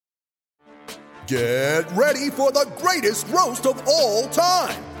Get ready for the greatest roast of all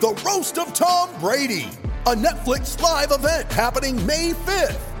time, the Roast of Tom Brady, a Netflix live event happening May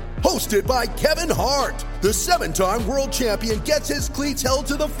 5th. Hosted by Kevin Hart, the 7-time world champion gets his cleats held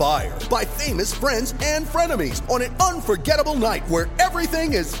to the fire by famous friends and frenemies on an unforgettable night where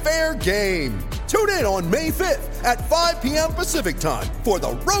everything is fair game. Tune in on May 5th at 5 p.m. Pacific time for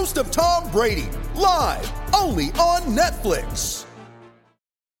the Roast of Tom Brady, live only on Netflix.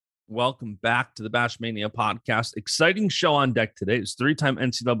 Welcome back to the Bashmania podcast. Exciting show on deck today. It's 3-time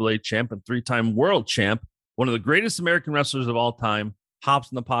NCAA champ and 3-time world champ, one of the greatest American wrestlers of all time,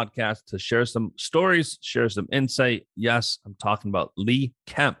 hops on the podcast to share some stories, share some insight. Yes, I'm talking about Lee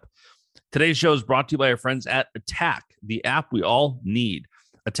Kemp. Today's show is brought to you by our friends at Attack, the app we all need.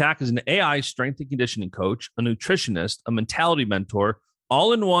 Attack is an AI strength and conditioning coach, a nutritionist, a mentality mentor,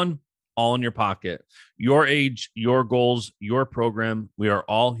 all in one, all in your pocket. Your age, your goals, your program. We are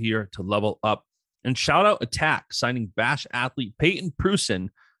all here to level up. And shout out Attack, signing Bash athlete Peyton Prusin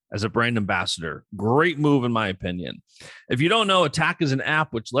as a brand ambassador. Great move, in my opinion. If you don't know, Attack is an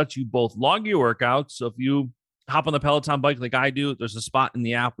app which lets you both log your workouts. So if you hop on the Peloton bike like I do, there's a spot in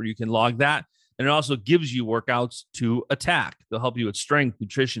the app where you can log that. And it also gives you workouts to Attack. They'll help you with strength,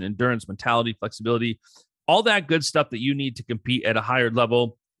 nutrition, endurance, mentality, flexibility, all that good stuff that you need to compete at a higher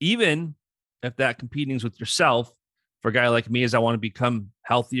level, even if that competing is with yourself. For a guy like me, as I want to become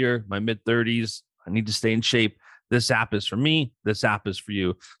healthier, my mid-30s, I need to stay in shape. This app is for me. This app is for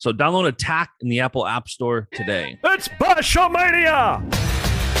you. So download Attack in the Apple App Store today. It's Bashamania!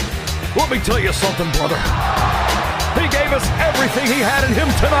 Let me tell you something, brother. He gave us everything he had in him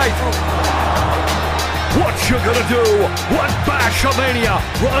tonight. What you gonna do when Bashamania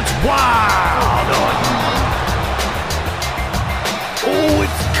runs wild? Oh,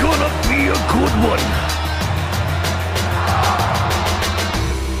 it's gonna be a good one.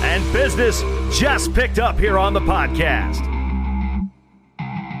 And business just picked up here on the podcast.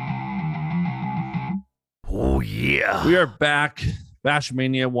 Oh, yeah. We are back.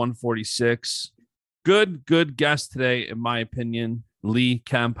 Bashmania 146. Good guest today, in my opinion. Lee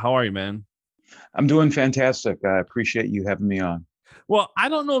Kemp. How are you, man? I'm doing fantastic. I appreciate you having me on. Well, I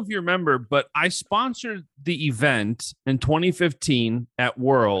don't know if you remember, but I sponsored the event in 2015 at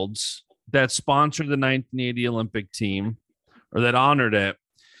Worlds that sponsored the 1980 Olympic team, or that honored it.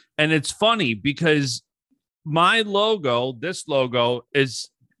 And it's funny because my logo, this logo, is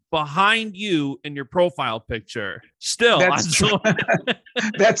behind you in your profile picture. Still, that's true.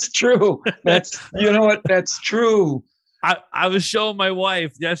 That's true. You know what? That's true. I was showing my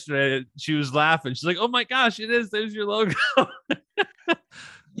wife yesterday. She was laughing. She's like, "Oh my gosh, it is. There's your logo."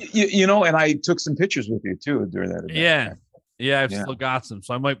 you know, and I took some pictures with you too during that event. Yeah, I've still got some,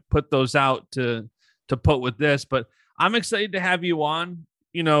 so I might put those out to put with this. But I'm excited to have you on.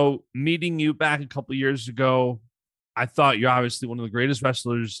 You know, meeting you back a couple of years ago, I thought you're obviously one of the greatest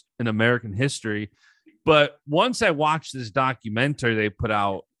wrestlers in American history. But once I watched this documentary they put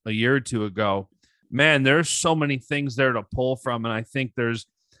out a year or two ago, man, there's so many things there to pull from. And I think there's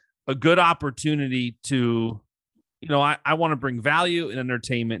a good opportunity to, you know, I want to bring value and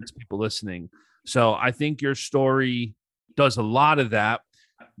entertainment to people listening. So I think your story does a lot of that.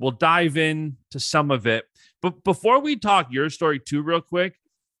 We'll dive in to some of it. But before we talk your story too, real quick,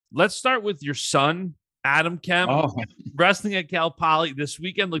 let's start with your son, Adam Kemp, wrestling at Cal Poly this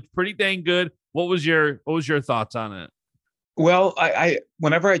weekend. Looked pretty dang good. What was your thoughts on it? Well, I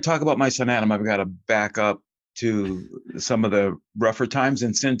whenever I talk about my son Adam, I've got to back up to some of the rougher times.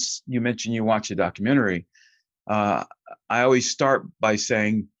 And since you mentioned you watched the documentary, I always start by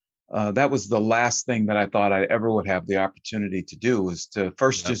saying that was the last thing that I thought I ever would have the opportunity to do, was to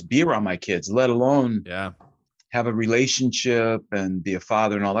first just be around my kids, let alone have a relationship and be a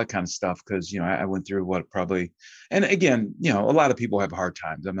father and all that kind of stuff. Because, you know, I went through and again, you know, a lot of people have hard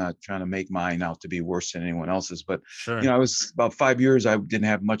times. I'm not trying to make mine out to be worse than anyone else's, but, you know, I was about 5 years, I didn't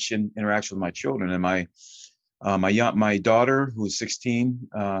have much interaction with my children. And my daughter, who was 16,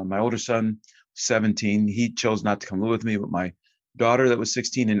 my older son, 17, he chose not to come live with me, but my daughter that was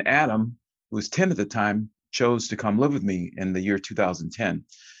 16 and Adam, who was 10 at the time, chose to come live with me in the year 2010.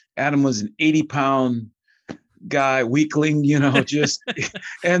 Adam was an 80-pound guy, weakling, you know, just,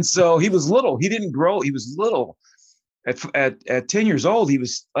 and so he was little. He didn't grow. He was little. At 10 years old, he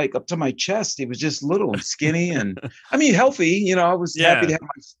was like up to my chest. He was just little and skinny, and I mean, healthy, you know, I was happy to have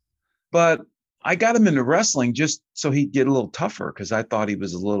but I got him into wrestling just so he'd get a little tougher, because I thought he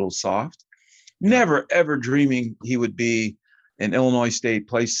was a little soft. Never, ever dreaming he would be an Illinois State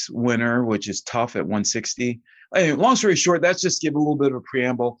place winner, which is tough at 160. Anyway, long story short, that's just give a little bit of a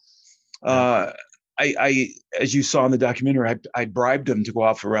preamble. I, as you saw in the documentary, I bribed him to go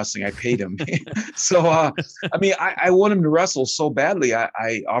out for wrestling. I paid him. So, I mean, I want him to wrestle so badly.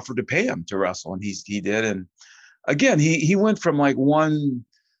 I offered to pay him to wrestle, and he did. And again, he went from one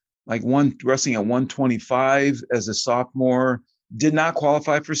wrestling at 125 as a sophomore, did not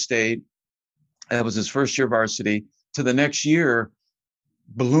qualify for state. That was his first year varsity, to the next year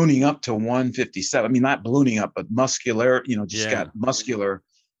ballooning up to 157. I mean, not ballooning up, but muscular, got muscular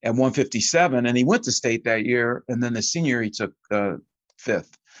at 157. And he went to state that year. And then the senior year, he took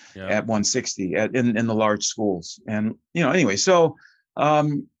fifth at 160 in the large schools. And, anyway, so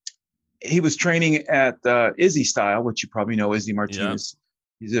he was training at Izzy Style, which you probably know, Izzy Martinez.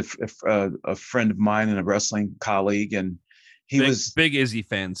 He's a friend of mine and a wrestling colleague. And he was big Izzy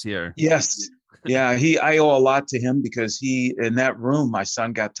fans here. Yes. Yeah. I owe a lot to him because in that room, my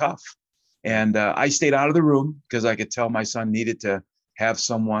son got tough. And I stayed out of the room because I could tell my son needed to have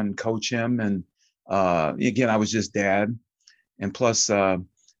someone coach him. And again, I was just dad. And plus,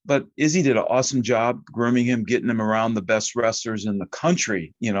 but Izzy did an awesome job grooming him, getting him around the best wrestlers in the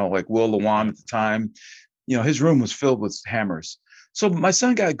country, like Will Lewan at the time. His room was filled with hammers. So my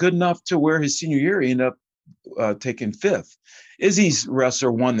son got good enough to where his senior year, he ended up taking fifth. Izzy's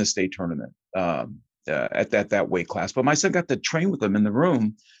wrestler won the state tournament at that weight class, but my son got to train with him in the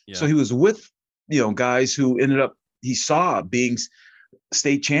room. Yeah. So he was with, guys who ended up, he saw being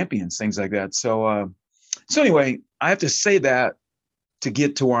state champions, things like that. So anyway, I have to say that to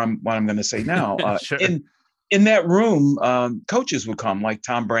get to what I'm going to say now. Sure. In that room, coaches would come, like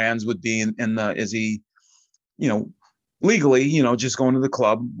Tom Brands would be in the Izzy, legally, just going to the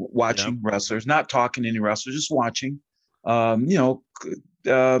club, watching wrestlers, not talking to any wrestlers, just watching. Other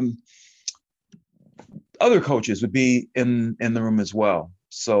coaches would be in the room as well.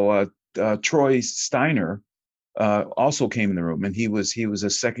 So Troy Steiner also came in the room, and he was a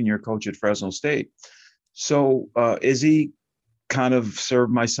second-year coach at Fresno State. So Izzy kind of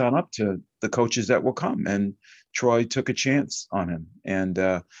served my son up to the coaches that will come, and Troy took a chance on him.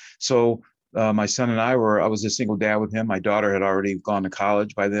 And so my son and I was a single dad with him. My daughter had already gone to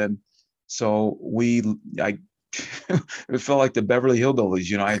college by then. So it felt like the Beverly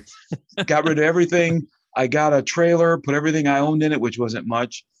Hillbillies, I got rid of everything. I got a trailer, put everything I owned in it, which wasn't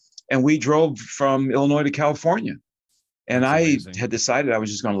much. And we drove from Illinois to California. And I had decided I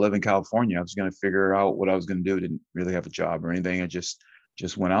was just going to live in California. I was going to figure out what I was going to do. Didn't really have a job or anything. I just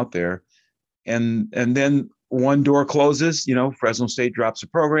went out there. And then one door closes, Fresno State drops a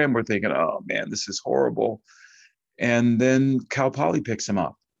program. We're thinking, oh man, this is horrible. And then Cal Poly picks him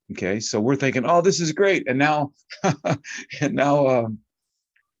up. Okay. So we're thinking, oh, this is great. And now, the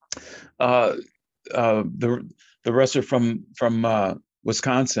wrestler from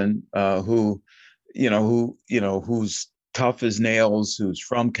Wisconsin, who's tough as nails, who's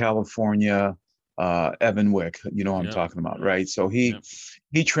from California, Evan Wick, who I'm talking about, right? So he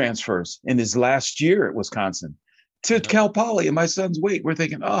transfers in his last year at Wisconsin to Cal Poly, and my son's weight. We're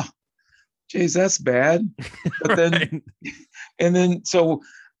thinking, oh, geez, that's bad. But then, and then, so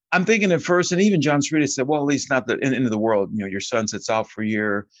I'm thinking at first, and even John Cerrito said, well, at least not the end of the world. Your son sits out for a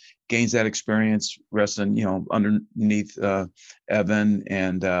year, gains that experience wrestling, underneath Evan,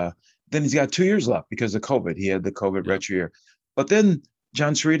 and then he's got 2 years left because of COVID. He had the COVID retro year. But then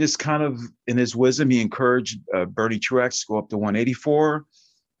John Cerritos kind of, in his wisdom, he encouraged Bernie Truex to go up to 184,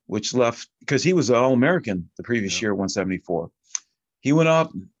 which left, because he was an All-American the previous year, 174. He went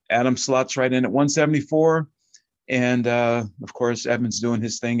up, Adam slots right in at 174. And of course, Evan's doing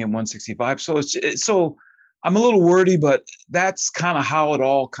his thing at 165. So so I'm a little wordy, but that's kind of how it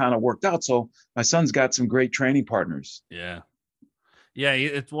all kind of worked out. So my son's got some great training partners. Yeah. Yeah,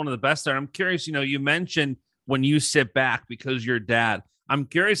 it's one of the best there. I'm curious, you mentioned when you sit back because you're dad. I'm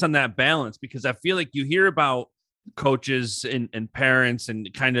curious on that balance because I feel like you hear about coaches and parents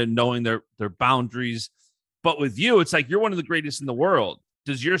and kind of knowing their boundaries. But with you, it's like you're one of the greatest in the world.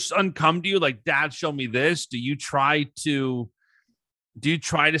 Does your son come to you like, Dad, show me this? Do you try to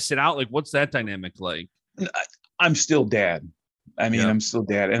sit out? Like, what's that dynamic like? I'm still dad. I mean, I'm still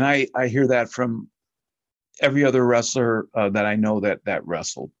dad. And I hear that from every other wrestler that I know that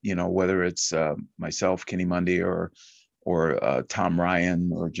wrestled, whether it's myself, Kenny Mundy, or Tom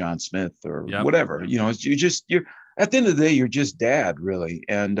Ryan or John Smith or whatever, you're at the end of the day, you're just dad, really.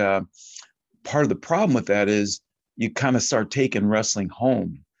 And part of the problem with that is you kind of start taking wrestling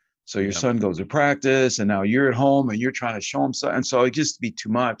home. So your son goes to practice and now you're at home and you're trying to show him something. And so it gets to be too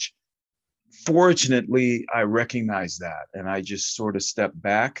much. Fortunately, I recognize that and I just sort of step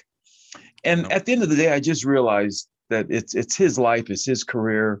back. And at the end of the day, I just realized that it's his life, it's his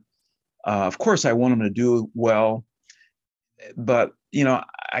career. Of course, I want him to do well, but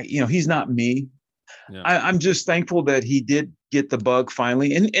he's not me. Yeah. I'm just thankful that he did get the bug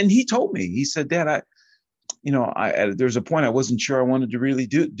finally. And he told me, he said, Dad, there's a point I wasn't sure I wanted to really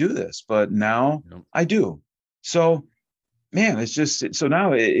do this, but now I do. So, man, it's just, so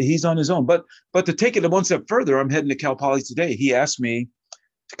now he's on his own. But to take it one step further, I'm heading to Cal Poly today. He asked me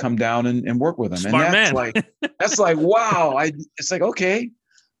to come down and work with him. Smart and that's man. that's like, wow. It's like, okay.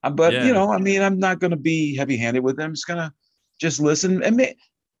 But, I mean, I'm not going to be heavy handed with him. It's going to just listen. And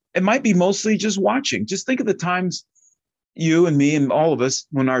it might be mostly just watching. Just think of the times you and me and all of us,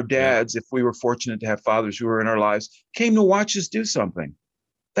 when our dads, if we were fortunate to have fathers who were in our lives, came to watch us do something.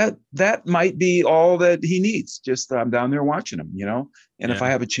 That might be all that he needs. Just I'm down there watching him, and if I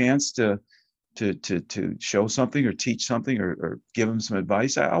have a chance to show something or teach something or give him some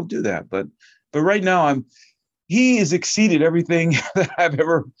advice, I'll do that. But right now he has exceeded everything that I've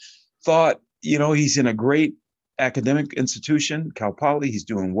ever thought. He's in a great academic institution, Cal Poly. He's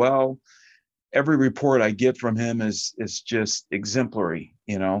doing well. Every report I get from him is just exemplary,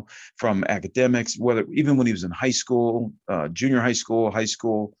 from academics, even when he was in high school, junior high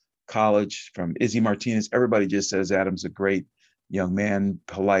school, college, from Izzy Martinez, everybody just says Adam's a great young man,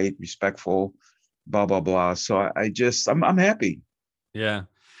 polite, respectful, blah, blah, blah. So I'm happy. Yeah.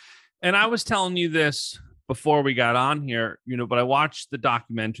 And I was telling you this before we got on here, but I watched the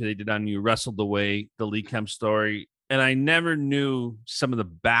documentary they did on you, Wrestled Away, the Lee Kemp story. And I never knew some of the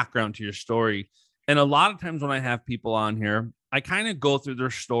background to your story. And a lot of times when I have people on here, I kind of go through their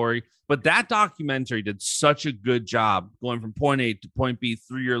story. But that documentary did such a good job going from point A to point B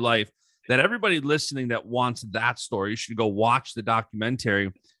through your life that everybody listening that wants that story should go watch the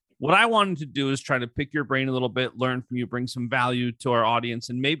documentary. What I wanted to do is try to pick your brain a little bit, learn from you, bring some value to our audience,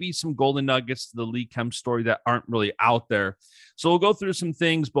 and maybe some golden nuggets to the Lee Kemp story that aren't really out there. So we'll go through some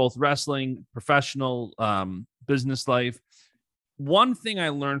things, both wrestling, professional, business life. One thing I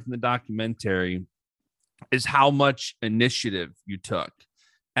learned from the documentary is how much initiative you took.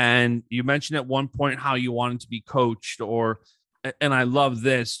 And you mentioned at one point how you wanted to be coached, and I love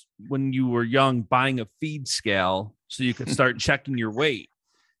this, when you were young, buying a feed scale so you could start checking your weight.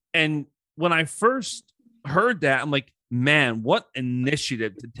 And when I first heard that, I'm like, man, what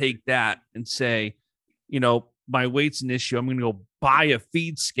initiative to take that and say, my weight's an issue. I'm going to go buy a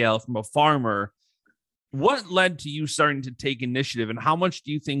feed scale from a farmer. What led to you starting to take initiative, and how much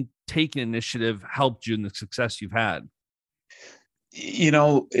do you think taking initiative helped you in the success you've had?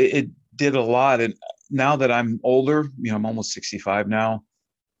 It did a lot. And now that I'm older, I'm almost 65 now,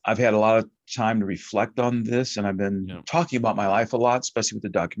 I've had a lot of time to reflect on this, and I've been talking about my life a lot, especially with the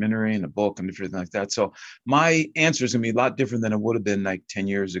documentary and the book and everything like that. So my answer is going to be a lot different than it would have been like 10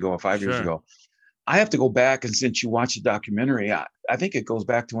 years ago or 5 years ago. I have to go back, and since you watch the documentary, I think it goes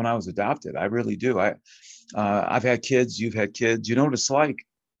back to when I was adopted. I really do. I've had kids, you've had kids, you know what it's like.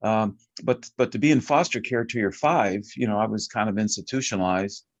 But to be in foster care till you're 5, I was kind of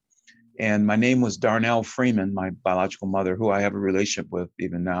institutionalized. And my name was Darnell Freeman, my biological mother, who I have a relationship with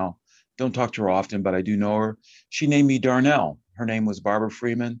even now. Don't talk to her often, but I do know her. She named me Darnell. Her name was Barbara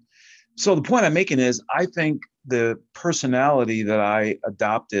Freeman. So the point I'm making is, I think the personality that I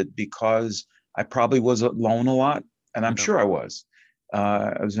adopted, because I probably was alone a lot, and I'm sure I was.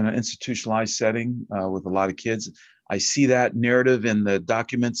 I was in an institutionalized setting with a lot of kids. I see that narrative in the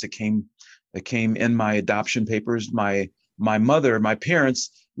documents that came in my adoption papers. My mother, my parents,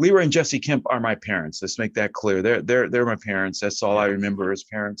 Leroy and Jesse Kemp are my parents. Let's make that clear. They're my parents. That's all I remember as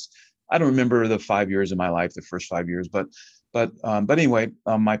parents. I don't remember the 5 years of my life, the first 5 years, but anyway,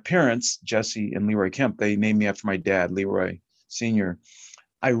 my parents, Jesse and Leroy Kemp, they named me after my dad, Leroy Sr.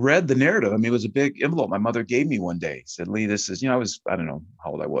 I read the narrative. I mean, it was a big envelope my mother gave me one day. Said, Lee, this is, I don't know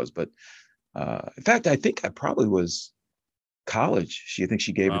how old I was, but in fact, I think I probably was college. I think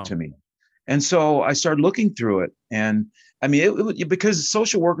she gave it to me. And so I started looking through it. And I mean, because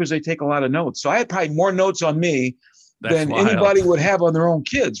social workers, they take a lot of notes. So I had probably more notes on me than anybody would have on their own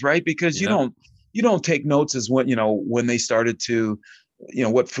kids, right? Because you don't take notes as when they started to,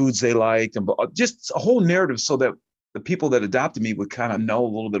 what foods they liked, and just a whole narrative, so that the people that adopted me would kind of know a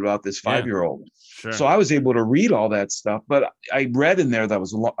little bit about this 5-year-old. Sure. So I was able to read all that stuff, but I read in there that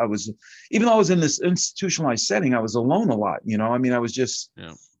I was, even though I was in this institutionalized setting, I was alone a lot. I mean, I was just,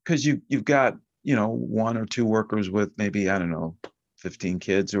 because you've got, 1 or 2 workers with maybe, 15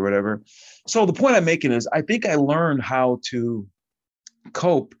 kids or whatever. So the point I'm making is, I think I learned how to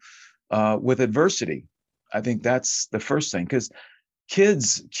cope with adversity. I think that's the first thing, because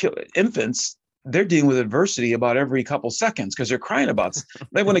infants, they're dealing with adversity about every couple seconds, because they're crying about,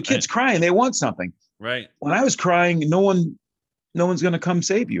 like, when a kid's crying, they want something. Right. When I was crying, no one's going to come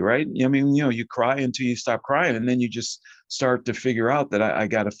save you. Right. I mean, you cry until you stop crying, and then you just start to figure out that I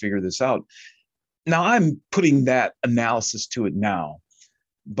got to figure this out. Now I'm putting that analysis to it now,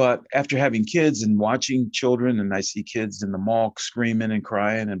 but after having kids and watching children, and I see kids in the mall screaming and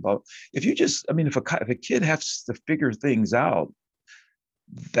crying, and if you just, I mean, if a kid has to figure things out,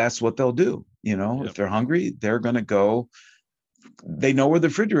 that's what they'll do. Yep. If they're hungry, they're going to go. They know where the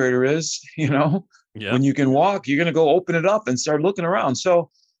refrigerator is. Yep. When you can walk, you're going to go open it up and start looking around. So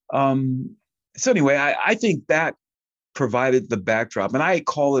anyway, I think that provided the backdrop, and I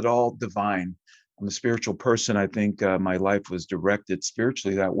call it all divine. I'm a spiritual person. I think my life was directed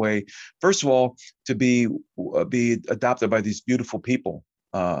spiritually that way. First of all, to be adopted by these beautiful people.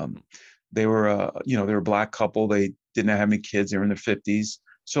 They were, they were a Black couple. They didn't have any kids. They were in their 50s.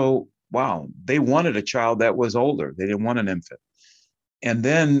 So, wow, they wanted a child that was older. They didn't want an infant. And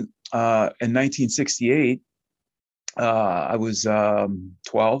then in 1968, I was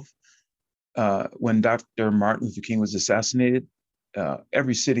 12 when Dr. Martin Luther King was assassinated.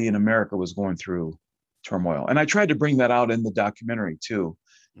 Every city in America was going through turmoil. And I tried to bring that out in the documentary too,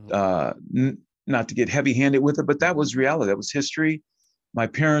 not to get heavy-handed with it, but that was reality. That was history. My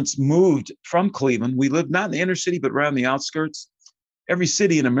parents moved from Cleveland. We lived not in the inner city, but around the outskirts. Every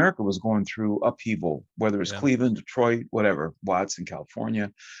city in America was going through upheaval, whether it's Cleveland, Detroit, whatever, Watson, California.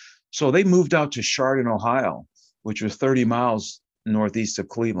 So they moved out to Chardon, Ohio, which was 30 miles northeast of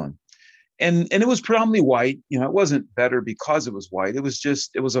Cleveland. And it was predominantly white. It wasn't better because it was white. It was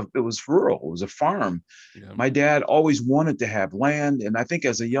rural. It was a farm. Yeah. My dad always wanted to have land. And I think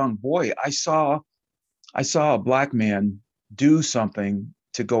as a young boy, I saw a Black man do something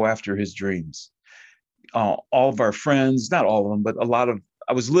to go after his dreams. All of our friends, not all of them, but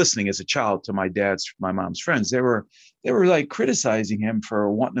I was listening as a child to my mom's friends. They were like criticizing him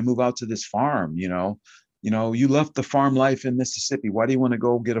for wanting to move out to this farm, you left the farm life in Mississippi. Why do you want to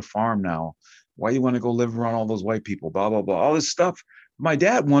go get a farm now? Why do you want to go live around all those white people? Blah, blah, blah, all this stuff. My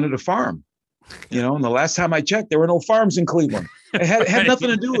dad wanted a farm, and the last time I checked, there were no farms in Cleveland. It had nothing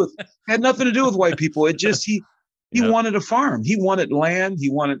to do with white people. It just, he wanted a farm. He wanted land.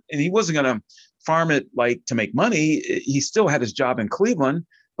 And he wasn't going to farm it like to make money. He still had his job in Cleveland,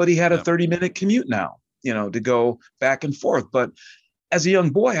 but he had a 30-minute commute now, to go back and forth. But as a young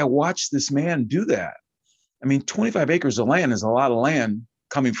boy, I watched this man do that. I mean, 25 acres of land is a lot of land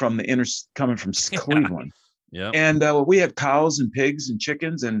coming from Cleveland. Yeah. And we had cows and pigs and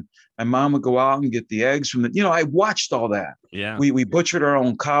chickens, and my mom would go out and get the eggs from I watched all that. Yeah. We butchered our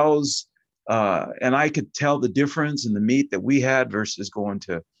own cows, and I could tell the difference in the meat that we had versus going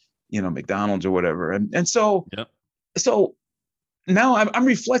to, McDonald's or whatever. And so now I'm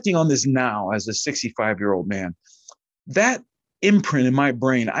reflecting on this now as a 65-year-old man. That imprint in my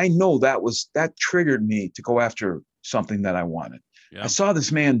brain, I know that triggered me to go after something that I wanted. Yeah. I saw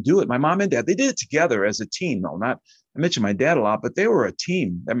this man do it. My mom and dad, they did it together as a team, though. I mention my dad a lot, but they were a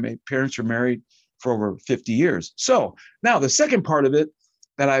team. My parents were married for over 50 years. So now the second part of it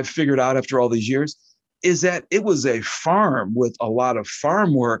that I've figured out after all these years is that it was a farm with a lot of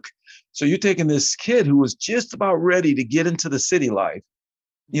farm work. So you're taking this kid who was just about ready to get into the city life,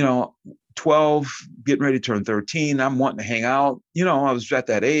 12, getting ready to turn 13. I'm wanting to hang out. I was at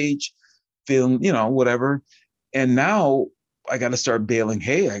that age, feeling, whatever. And now I got to start baling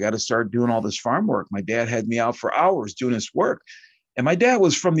hay. I got to start doing all this farm work. My dad had me out for hours doing this work. And my dad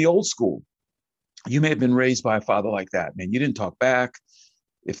was from the old school. You may have been raised by a father like that, man. You didn't talk back.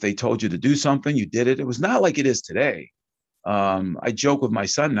 If they told you to do something, you did it. It was not like it is today. I joke with my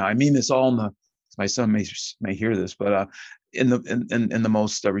son now. I mean this all my son may hear this, but in the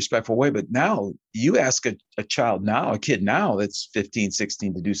most respectful way. But now you ask a kid now that's 15,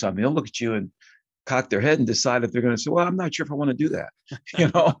 16 to do something, they'll look at you and cock their head and decide if they're going to say, well, I'm not sure if I want to do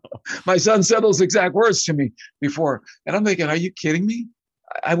that. My son said those exact words to me before. And I'm thinking, are you kidding me?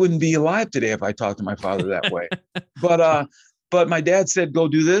 I wouldn't be alive today if I talked to my father that way. But my dad said, go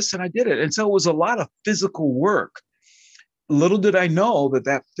do this. And I did it. And so it was a lot of physical work. Little did I know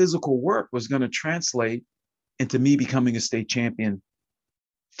that physical work was going to translate into me becoming a state champion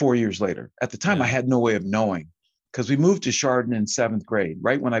 4 years later. At the time, I had no way of knowing because we moved to Chardon in 7th grade,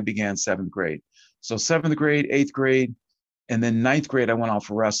 right when I began 7th grade. So 7th grade, 8th grade, and then 9th grade, I went out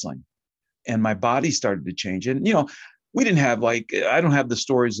for wrestling. And my body started to change. And, we didn't have I don't have the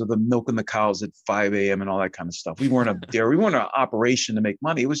stories of the milking the cows at 5 a.m. and all that kind of stuff. We weren't a dairy, we weren't an operation to make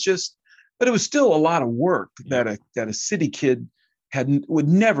money. It was just, but it was still a lot of work that a city kid would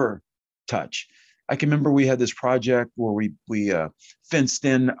never touch. I can remember we had this project where we fenced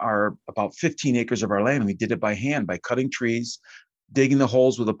in about 15 acres of our land, and we did it by hand, by cutting trees, digging the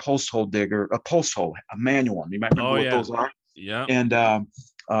holes with a post hole, a manual one. You might remember what those are. Yeah. And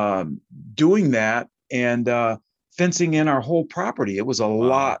doing that. And fencing in our whole property. It was a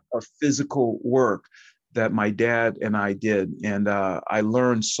lot of physical work that my dad and I did. And I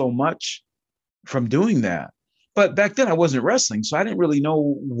learned so much from doing that. But back then I wasn't wrestling, so I didn't really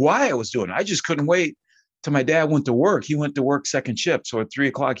know why I was doing it. I just couldn't wait till my dad went to work. He went to work second shift. So at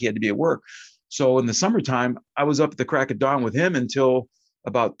 3:00, he had to be at work. So in the summertime, I was up at the crack of dawn with him until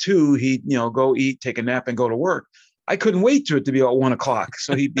about 2. He'd, go eat, take a nap, and go to work. I couldn't wait to it to be about 1:00.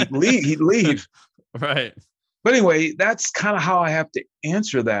 So he'd leave. Right. But anyway, that's kind of how I have to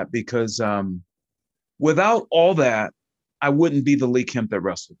answer that, because without all that, I wouldn't be the Lee Kemp that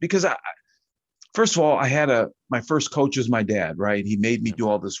wrestled. Because first of all, I had my first coach was my dad, right? He made me do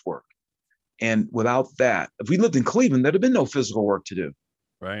all this work. And without that, if we lived in Cleveland, there'd have been no physical work to do.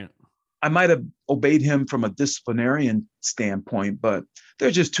 Right. I might have obeyed him from a disciplinarian standpoint, but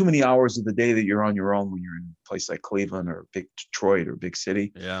there's just too many hours of the day that you're on your own when you're in a place like Cleveland or big Detroit or big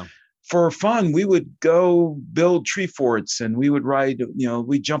city. Yeah. For fun, we would go build tree forts, and we would ride,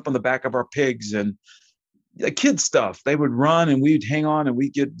 we'd jump on the back of our pigs and kid stuff. They would run and we'd hang on and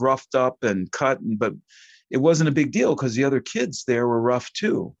we'd get roughed up and cut. But it wasn't a big deal because the other kids there were rough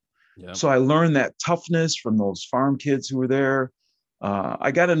too. Yep. So I learned that toughness from those farm kids who were there.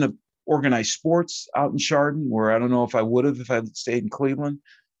 I got into organized sports out in Chardon, where I don't know if I would have if I had stayed in Cleveland,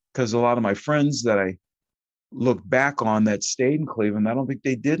 because a lot of my friends that I look back on that stayed in Cleveland, I don't think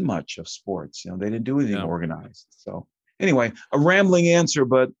they did much of sports. They didn't do anything organized. So anyway, a rambling answer,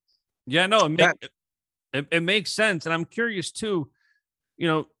 but yeah, no, it makes sense. And I'm curious too,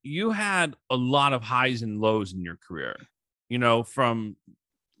 you had a lot of highs and lows in your career, from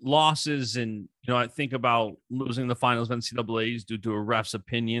losses. And, I think about losing the finals of NCAAs due to a ref's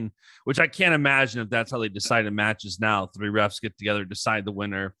opinion, which I can't imagine if that's how they decided matches now. 3 refs get together, decide the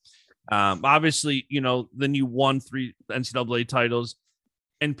winner. Obviously, then you won 3 NCAA titles.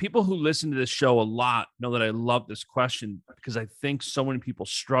 And people who listen to this show a lot know that I love this question, because I think so many people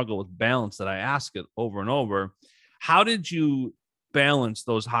struggle with balance that I ask it over and over. How did you balance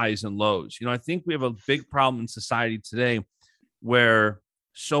those highs and lows? I think we have a big problem in society today where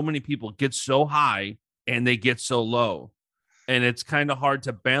so many people get so high and they get so low, and it's kind of hard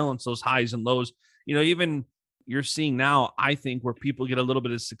to balance those highs and lows. Even you're seeing now, I think, where people get a little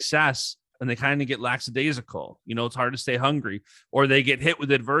bit of success and they kind of get lackadaisical. It's hard to stay hungry, or they get hit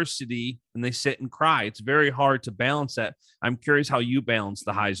with adversity and they sit and cry. It's very hard to balance that. I'm curious how you balance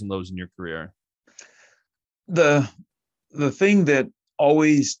the highs and lows in your career. The thing that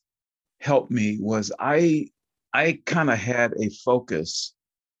always helped me was I kind of had a focus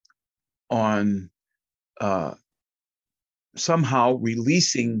on somehow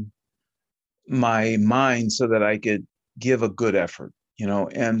releasing my mind so that I could give a good effort,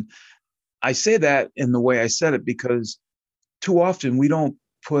 and I say that in the way I said it because too often we don't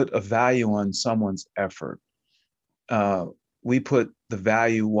put a value on someone's effort. We put the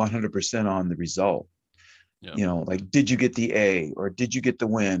value 100% on the result. Yeah. Like, did you get the A, or did you get the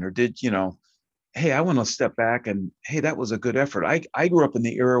win, or did, hey, I want to step back and, hey, that was a good effort. I grew up in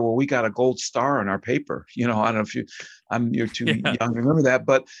the era where we got a gold star on our paper. I don't know if you're too young to remember that,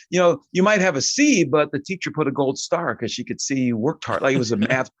 but you might have a C, but the teacher put a gold star because she could see you worked hard. Like it was a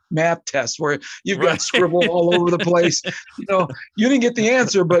math test where you've got scribble all over the place. You didn't get the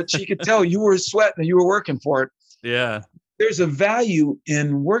answer, but she could tell you were sweating and you were working for it. Yeah. There's a value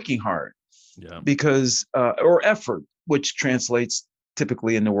in working hard. Yeah. Because, or effort, which translates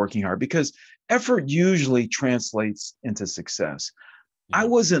typically into working hard, because effort usually translates into success. Yeah. I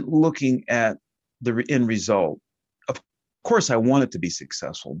wasn't looking at the end result. Of course, I wanted to be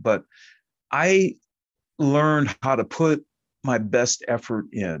successful, but I learned how to put my best effort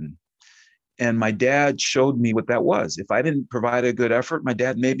in. And my dad showed me what that was. If I didn't provide a good effort, my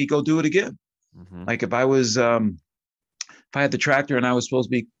dad made me go do it again. Mm-hmm. Like if I had the tractor and I was supposed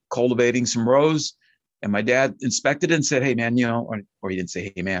to be cultivating some rows, and my dad inspected it and said, hey man, or he didn't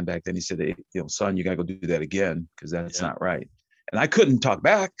say, hey man, back then he said, hey, son, you got to go do that again, because that's not right. And I couldn't talk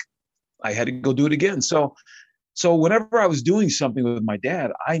back. I had to go do it again. So whenever I was doing something with my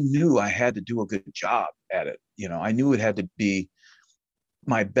dad, I knew I had to do a good job at it. I knew it had to be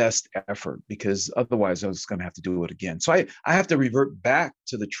my best effort, because otherwise I was going to have to do it again. So I have to revert back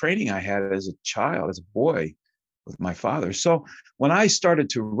to the training I had as a child, as a boy with my father. So when I started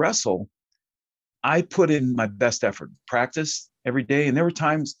to wrestle, I put in my best effort, practice every day. And there were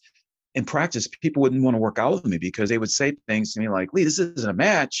times in practice, people wouldn't want to work out with me because they would say things to me like, Lee, this isn't a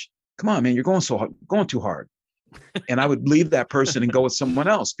match. Come on, man, you're going too hard. And I would leave that person and go with someone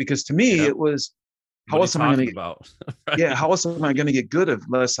else, because to me, it was how else am I going to about? Yeah, how else am I going to get good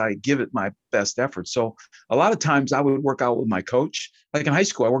unless I give it my best effort? So a lot of times I would work out with my coach. Like in high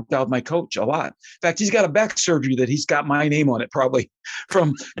school, I worked out with my coach a lot. In fact, he's got a back surgery that he's got my name on it, probably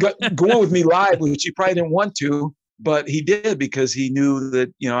from going with me live, which he probably didn't want to, but he did because he knew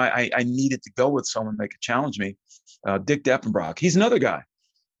that, I needed to go with someone that could challenge me. Dick Deppenbrock. He's another guy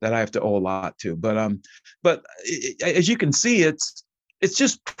that I have to owe a lot to. But as you can see, it's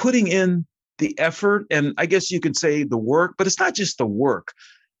just putting in the effort, and I guess you could say the work, but it's not just the work.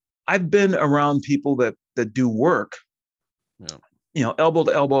 I've been around people that do work, elbow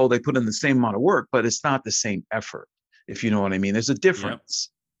to elbow, they put in the same amount of work, but it's not the same effort, if you know what I mean. There's a difference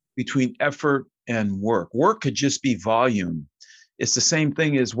between effort and work. Work could just be volume. It's the same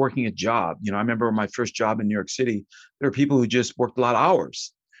thing as working a job. I remember my first job in New York City, there were people who just worked a lot of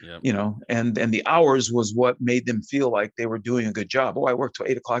hours. And the hours was what made them feel like they were doing a good job. Oh, I worked till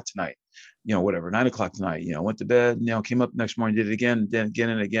 8 o'clock tonight, whatever, 9 o'clock tonight, went to bed, came up next morning, did it again, then again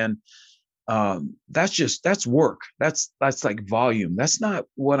and again. That's work. That's like volume. That's not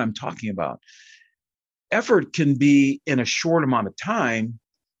what I'm talking about. Effort can be in a short amount of time,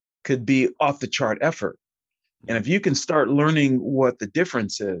 could be off the chart effort. And if you can start learning what the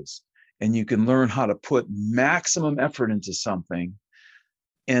difference is, and you can learn how to put maximum effort into something,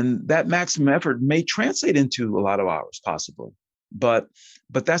 and that maximum effort may translate into a lot of hours possibly, but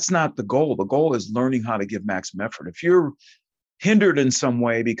that's not the goal. The goal is learning how to give maximum effort. If you're hindered in some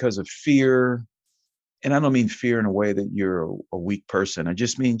way because of fear, and I don't mean fear in a way that you're a weak person. I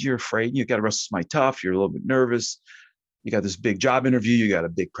just mean you're afraid. You got to wrestle somebody tough. You're a little bit nervous. You got this big job interview. You got a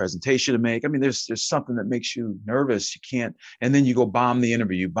big presentation to make. I mean, there's something that makes you nervous. You can't, and then you go bomb the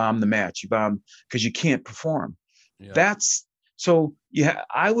interview, you bomb the match, you bomb because you can't perform. So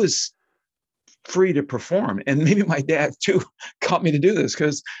I was free to perform, and maybe my dad too got me to do this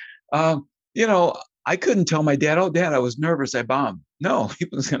because, I couldn't tell my dad, "Oh, Dad, I was nervous, I bombed." No, he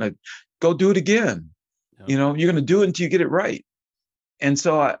was going to go do it again. You're going to do it until you get it right. And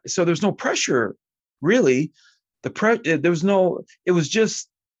so there's no pressure, really. It was just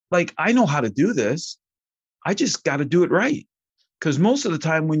like, I know how to do this. I just got to do it right. Because most of the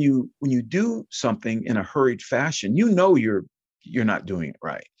time when you do something in a hurried fashion, you're not doing it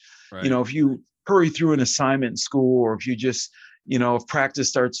right. If you hurry through an assignment in school, or if you just, if practice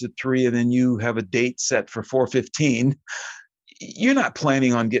starts at 3 and then you have a date set for 4:15, you're not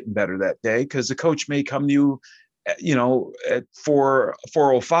planning on getting better that day, because the coach may come to you, at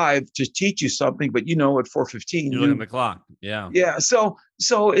 4:05 to teach you something, but at 4:15 you're looking at the clock. Yeah. So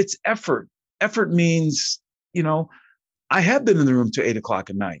it's effort. Effort means, I have been in the room till 8 o'clock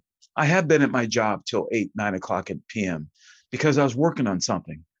at night. I have been at my job till 8-9 o'clock at PM because I was working on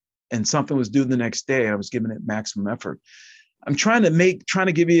something, and something was due the next day. I was giving it maximum effort. I'm trying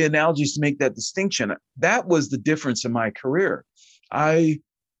to give you analogies to make that distinction. That was the difference in my career. I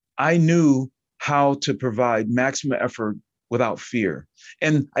knew how to provide maximum effort without fear.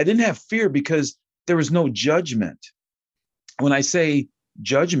 And I didn't have fear because there was no judgment. When I say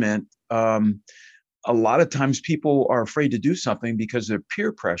judgment, a lot of times people are afraid to do something because of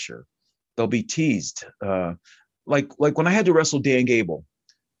peer pressure. They'll be teased. Like when I had to wrestle Dan Gable,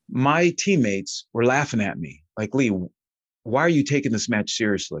 my teammates were laughing at me. Like, "Lee, why are you taking this match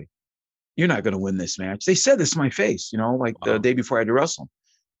seriously? You're not going to win this match." They said this to my face, the day before I had to wrestle.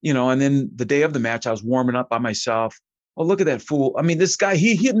 And then the day of the match, I was warming up by myself. "Oh, look at that fool." I mean, this guy,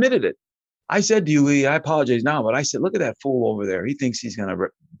 he admitted it. "I said to you, Lee, I apologize now, but I said, look at that fool over there. He thinks he's going to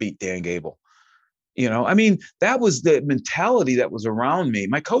beat Dan Gable." I mean, that was the mentality that was around me.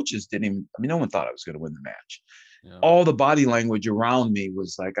 My coaches no one thought I was going to win the match. Yeah. All the body language around me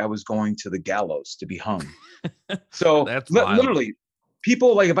was like I was going to the gallows to be hung. So literally,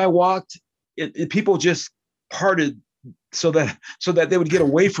 people, like if I walked, people just parted so that they would get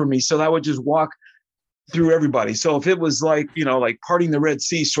away from me. So I would just walk through everybody. So if it was like, like parting the Red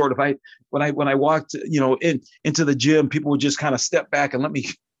Sea, sort of, when I walked, into the gym, people would just kind of step back and let me,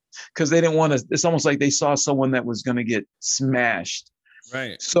 because they didn't want to. It's almost like they saw someone that was going to get smashed.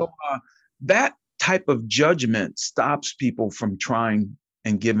 Right. So that type of judgment stops people from trying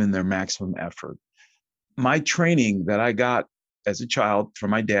and giving their maximum effort. My training that I got as a child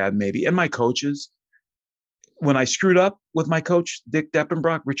from my dad, maybe, and my coaches, when I screwed up with my coach, Richard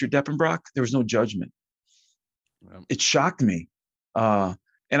Deppenbrock, there was no judgment. It shocked me.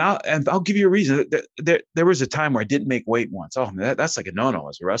 And I'll give you a reason. There was a time where I didn't make weight once. Oh, man, that's like a no-no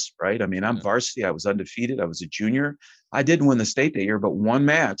as a wrestler, right? I mean, I'm varsity. I was undefeated. I was a junior. I didn't win the state that year, but one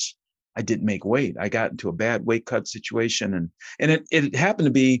match, I didn't make weight. I got into a bad weight cut situation, and it happened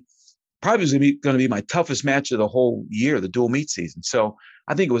to be probably going to be my toughest match of the whole year, the dual meet season. So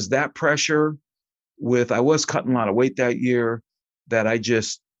I think it was that pressure. I was cutting a lot of weight that year that I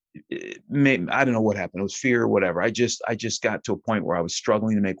just, I don't know what happened. It was fear or whatever. I just got to a point where I was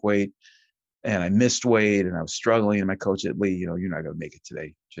struggling to make weight, and I missed weight, and I was struggling. And my coach said, Lee, you're not going to make it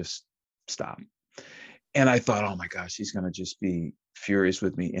today. Just stop. And I thought, oh my gosh, he's going to just be furious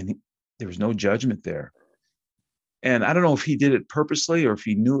with me. And there was no judgment there. And I don't know if he did it purposely or if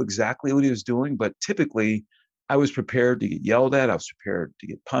he knew exactly what he was doing, but typically I was prepared to get yelled at. I was prepared to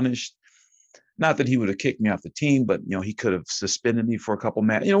get punished. Not that he would have kicked me off the team, but he could have suspended me for a couple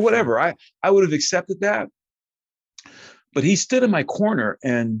matches, whatever. I would have accepted that. But he stood in my corner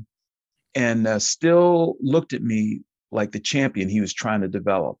and still looked at me like the champion he was trying to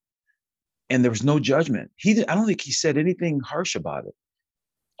develop. And there was no judgment. I don't think he said anything harsh about it.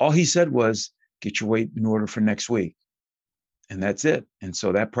 All he said was, get your weight in order for next week. And that's it. And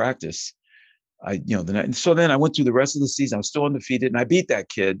so that practice, so then I went through the rest of the season. I was still undefeated, and I beat that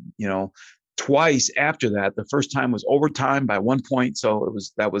kid, twice after that. The first time was overtime by 1 point. So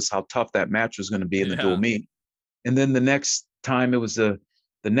that was how tough that match was going to be in the dual meet. And then the next time it was the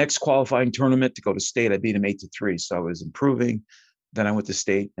next qualifying tournament to go to state. I beat him 8-3. So I was improving. Then I went to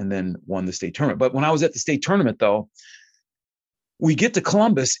state and then won the state tournament. But when I was at the state tournament, though, we get to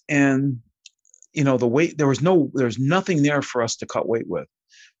Columbus, and the weight, there was nothing there for us to cut weight with.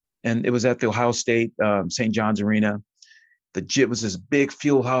 And it was at the Ohio State St. John's Arena. The gym was this big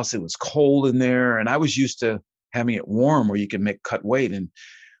field house. It was cold in there, and I was used to having it warm where you can cut weight. And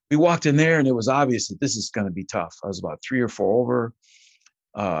we walked in there, and it was obvious that this is going to be tough. I was about 3 or 4 over.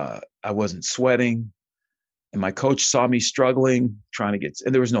 I wasn't sweating, and my coach saw me struggling, and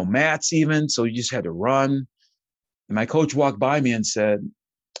there was no mats even, so you just had to run. And my coach walked by me and said,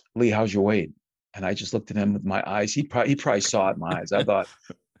 Lee, how's your weight? And I just looked at him with my eyes. He probably saw it in my eyes. I thought,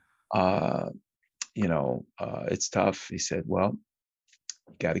 it's tough. He said, well,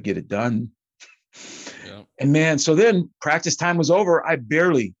 you got to get it done. Yeah. And man, so then practice time was over. I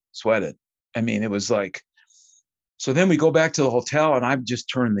barely sweated. I mean, it was like, so then we go back to the hotel, and I'm just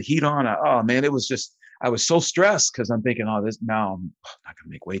turning the heat on. It was just, I was so stressed because I'm thinking, now I'm not going to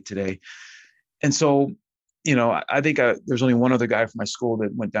make weight today. And so, I think there's only one other guy from my school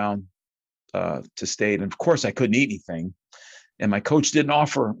that went down to state. And of course I couldn't eat anything, and my coach didn't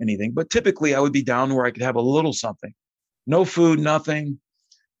offer anything, but typically I would be down where I could have a little something. No food, nothing.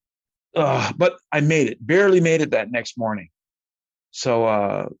 But I barely made it that next morning.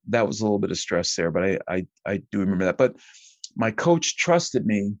 So that was a little bit of stress there, but I do remember that. But my coach trusted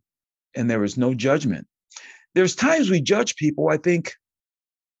me, and there was no judgment. There's times we judge people. I think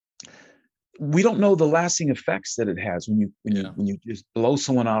we don't know the lasting effects that it has when you just blow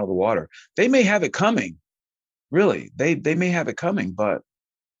someone out of the water. They may have it coming, really. They may have it coming, but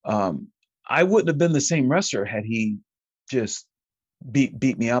I wouldn't have been the same wrestler had he just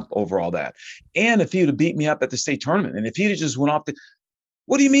beat me up over all that. And if he would have beat me up at the state tournament, and if he just went off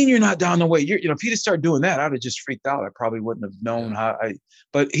what do you mean you're not down the weight? If he'd have started doing that, I'd have just freaked out. I probably wouldn't have known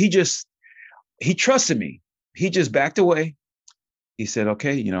but he trusted me. He just backed away. He said,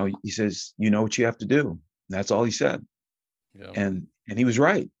 okay, he says, what you have to do. And that's all he said. Yeah. And he was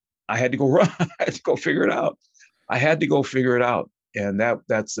right. I had to go run. I had to go figure it out. And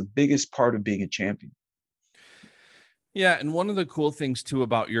that's the biggest part of being a champion. Yeah. And one of the cool things too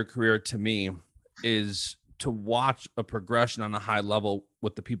about your career to me is to watch a progression on a high level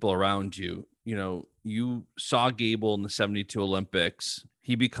with the people around you. You saw Gable in the 72 Olympics.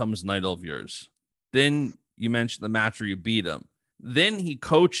 He becomes an idol of yours. Then you mentioned the match where you beat him. Then he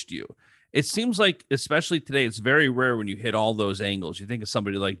coached you. It seems like, especially today, it's very rare when you hit all those angles. You think of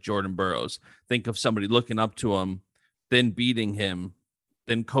somebody like Jordan Burroughs, think of somebody looking up to him, then beating him,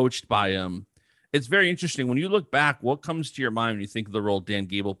 then coached by him. It's very interesting. When you look back, what comes to your mind when you think of the role Dan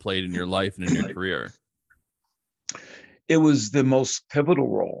Gable played in your life and in your career? It was the most pivotal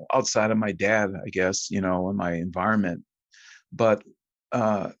role outside of my dad, I guess, in my environment. But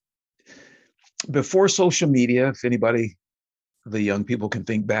before social media, if anybody, the young people can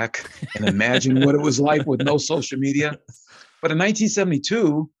think back and imagine what it was like with no social media. But in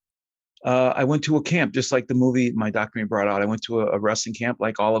 1972, I went to a camp, just like the movie, my documentary brought out. I went to a wrestling camp,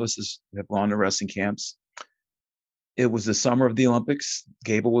 like all of us have gone to wrestling camps. It was the summer of the Olympics.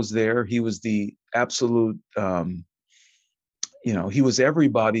 Gable was there. He was the absolute, he was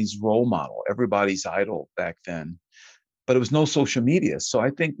everybody's role model, everybody's idol back then. But it was no social media. So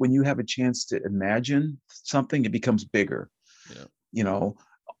I think when you have a chance to imagine something, it becomes bigger. Yeah.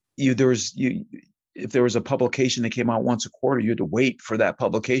 If there was a publication that came out once a quarter, you had to wait for that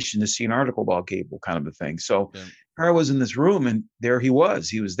publication to see an article about Gable, kind of a thing. So yeah. Here I was in this room, and there he was.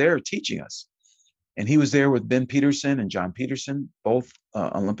 He was there teaching us. And he was there with Ben Peterson and John Peterson, both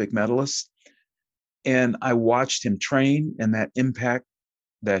Olympic medalists. And I watched him train, and that impact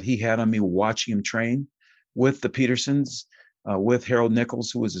that he had on me watching him train with the Petersons, with Harold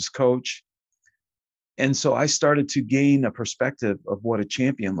Nichols, who was his coach. And so I started to gain a perspective of what a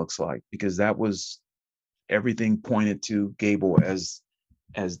champion looks like, because that was everything pointed to Gable as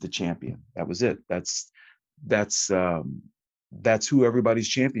the champion. That was it. That's who everybody's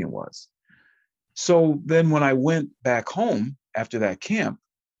champion was. So then when I went back home after that camp,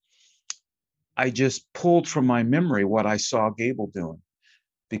 I just pulled from my memory what I saw Gable doing,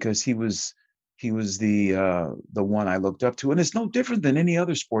 because he was the one I looked up to. And it's no different than any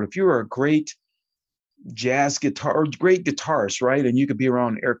other sport. If you're a great jazz guitar or great guitarist, right, and you could be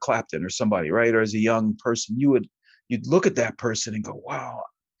around Eric Clapton or somebody, right, or as a young person, you'd look at that person and go, wow.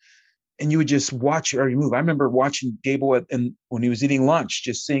 And you would just watch every move. I remember watching Gable and when he was eating lunch,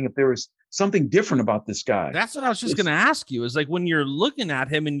 just seeing if there was something different about this guy. That's what I was just going to ask you, is like, when you're looking at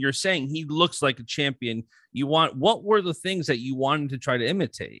him and you're saying he looks like a champion, what were the things that you wanted to try to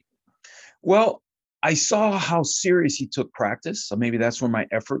imitate? Well, I saw how serious he took practice. So maybe that's where my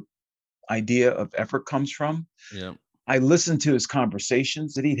idea of effort comes from. Yeah. I listened to his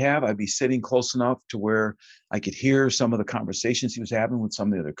conversations that he'd have. I'd be sitting close enough to where I could hear some of the conversations he was having with some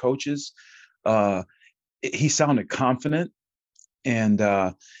of the other coaches. He sounded confident, and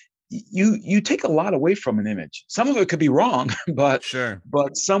you take a lot away from an image. Some of it could be wrong, but sure.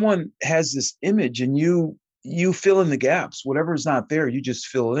 But someone has this image, and you fill in the gaps. Whatever is not there, you just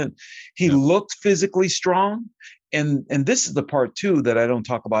fill it in. He looked physically strong. And this is the part too that I don't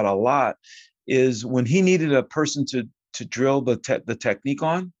talk about a lot, is when he needed a person to drill the technique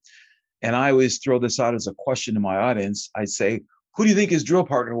on. And I always throw this out as a question to my audience. I'd say, who do you think his drill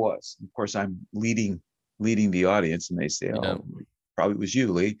partner was? Of course, I'm leading the audience, and they say, oh, probably was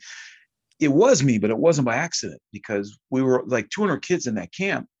you, Lee. It was me, but it wasn't by accident, because we were like 200 kids in that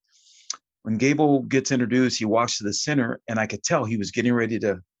camp. When Gable gets introduced, he walks to the center, and I could tell he was getting ready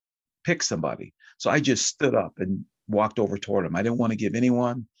to pick somebody. So I just stood up and walked over toward him. I didn't want to give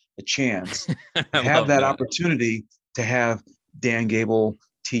anyone a chance to have that opportunity to have Dan Gable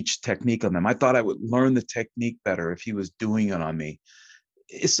teach technique on them. I thought I would learn the technique better if he was doing it on me.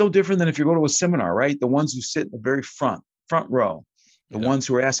 It's so different than if you go to a seminar, right? The ones who sit in the very front row, the ones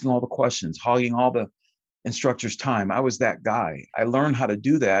who are asking all the questions, hogging all the instructor's time. I was that guy. I learned how to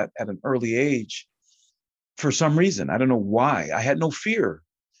do that at an early age for some reason. I don't know why. I had no fear.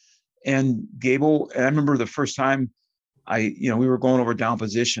 And Gable, I remember the first time we were going over down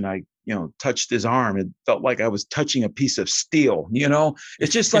position, I touched his arm. It felt like I was touching a piece of steel.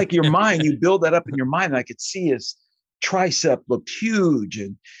 It's just like your mind, you build that up in your mind. And I could see his tricep looked huge.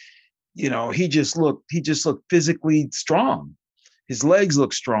 And, he just looked physically strong. His legs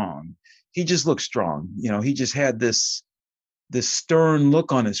looked strong. He just looked strong. He just had this stern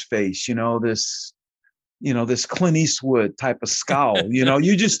look on his face, this Clint Eastwood type of scowl.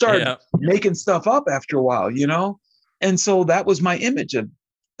 You just start making stuff up after a while, And so that was my image of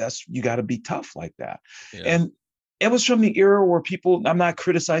you got to be tough like that. Yeah. And it was from the era where I'm not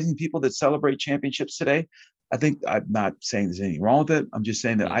criticizing people that celebrate championships today. I think I'm not saying there's anything wrong with it. I'm just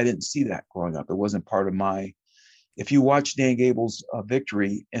saying that I didn't see that growing up. It wasn't part of if you watch Dan Gable's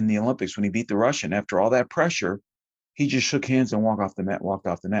victory in the Olympics when he beat the Russian, after all that pressure, he just shook hands and walked off the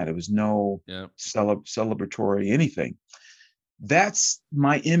mat. It was no celebratory anything. That's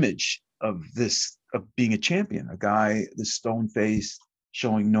my image of being a champion, a guy, the stone face,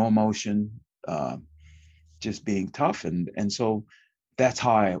 showing no emotion, just being tough. And so that's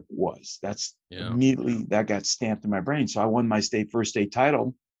how I was. That's immediately that got stamped in my brain. So I won my first state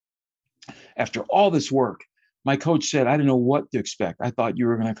title. After all this work, my coach said, I didn't know what to expect. I thought you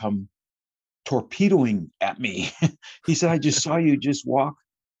were going to come torpedoing at me. He said, I just saw you just walk,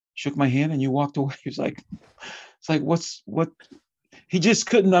 shook my hand, and you walked away. It's like, what? He just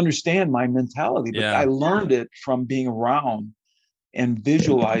couldn't understand my mentality. But I learned it from being around and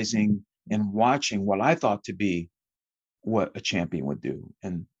visualizing and watching what I thought to be what a champion would do.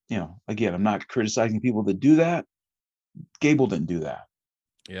 And, again, I'm not criticizing people that do that. Gable didn't do that.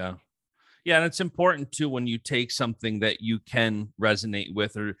 Yeah. Yeah, and it's important too when you take something that you can resonate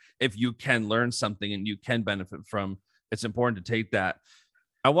with, or if you can learn something and you can benefit from, it's important to take that.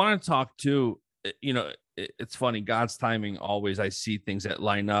 I want to talk too, it's funny, God's timing always, I see things that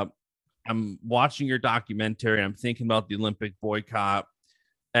line up. I'm watching your documentary, I'm thinking about the Olympic boycott,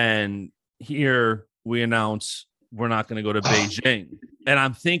 and here we announce we're not going to go to Beijing. And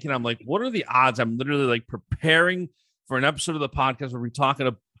I'm like, what are the odds? I'm literally like preparing for an episode of the podcast where we're talking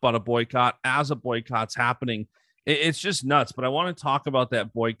about a boycott as a boycott's happening. It's just nuts. But I want to talk about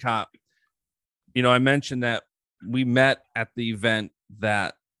that boycott. I mentioned that we met at the event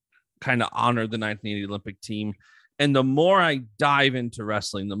that kind of honor the 1980 Olympic team. And the more I dive into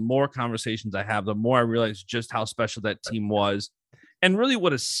wrestling, the more conversations I have, the more I realize just how special that team was and really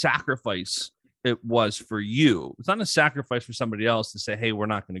what a sacrifice it was for you. It's not a sacrifice for somebody else to say, hey, we're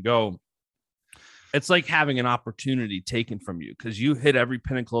not going to go. It's like having an opportunity taken from you because you hit every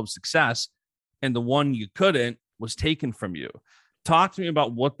pinnacle of success and the one you couldn't was taken from you. Talk to me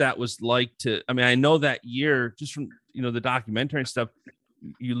about what that was like I know that year, just from, the documentary and stuff,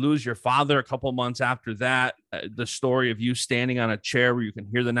 you lose your father a couple months after that, the story of you standing on a chair where you can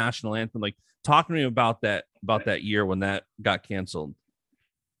hear the national anthem. Like, talk to me about that year when that got canceled.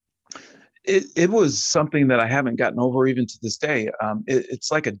 It was something that I haven't gotten over even to this day.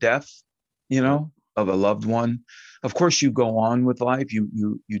 It's like a death, of a loved one. Of course, you go on with life.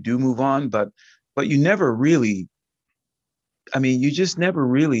 You do move on, but you never really. I mean, you just never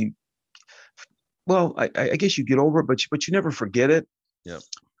really. Well, I guess you get over it, but you never forget it. Yep.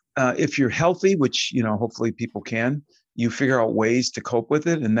 If you're healthy, which hopefully people can, you figure out ways to cope with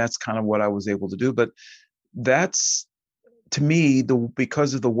it, and that's kind of what I was able to do. But that's, to me,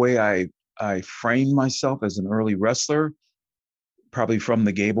 because of the way I framed myself as an early wrestler, probably from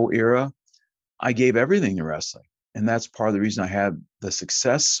the Gable era, I gave everything to wrestling, and that's part of the reason I had the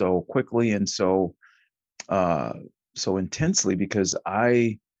success so quickly and so intensely, because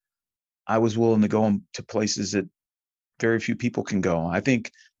I was willing to go to places that very few people can go. I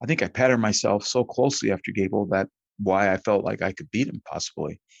think I patterned myself so closely after Gable that why I felt like I could beat him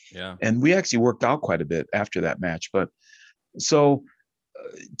possibly. Yeah. And we actually worked out quite a bit after that match. But so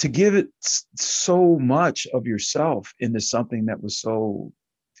to give it so much of yourself into something that was so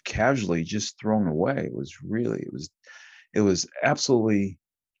casually just thrown away it was absolutely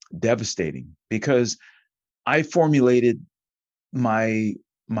devastating, because I formulated my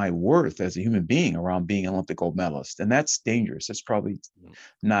worth as a human being around being an Olympic gold medalist. And that's dangerous. That's probably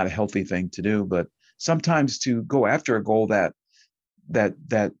not a healthy thing to do, but sometimes to go after a goal that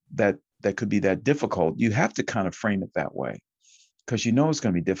could be that difficult, you have to kind of frame it that way, because it's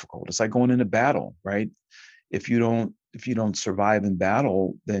going to be difficult. It's like going into battle, right? If you don't survive in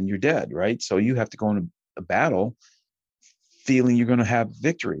battle, then you're dead, right? So you have to go into a battle feeling you're going to have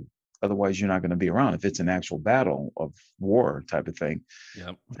victory. Otherwise, you're not going to be around if it's an actual battle of war type of thing.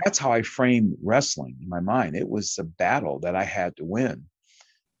 Yep. That's how I framed wrestling in my mind. It was a battle that I had to win.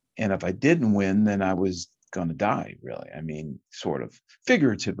 And if I didn't win, then I was going to die, really. I mean, sort of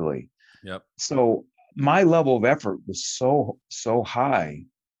figuratively. Yep. So my level of effort was so high,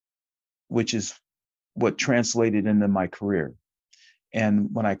 which is what translated into my career. And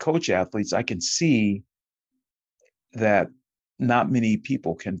when I coach athletes, I can see that not many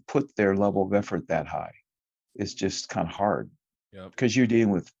people can put their level of effort that high. It's just kind of hard. Yep. Because you're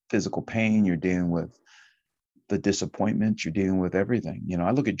dealing with physical pain, you're dealing with the disappointment, you're dealing with everything. I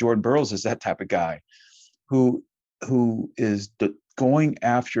look at Jordan Burroughs as that type of guy who is going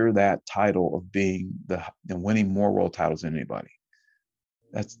after that title of being the winning more world titles than anybody.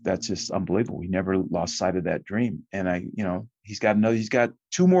 That's just unbelievable. He never lost sight of that dream. And he's got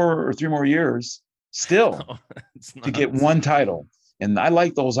 2 more or 3 more years still to get one title. And I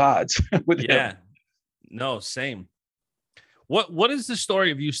like those odds with him. No, same. What is the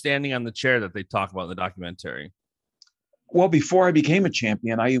story of you standing on the chair that they talk about in the documentary? Well, before I became a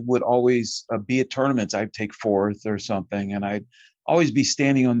champion, I would always be at tournaments. I'd take 4th or something, and I'd always be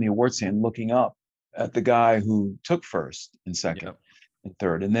standing on the award stand looking up at the guy who took 1st and 2nd and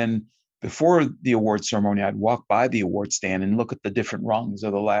 3rd. And then before the award ceremony, I'd walk by the award stand and look at the different rungs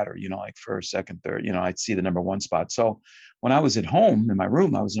of the ladder, like 1st, 2nd, 3rd, I'd see the number 1 spot. So when I was at home in my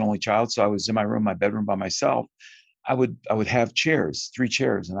room, I was an only child. So I was in my room, my bedroom by myself. I would have chairs, 3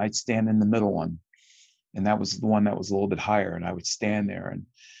 chairs, and I'd stand in the middle one. And that was the one that was a little bit higher. And I would stand there and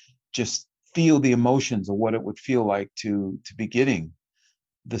just feel the emotions of what it would feel like to be getting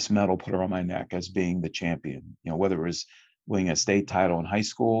this medal put around my neck as being the champion, whether it was winning a state title in high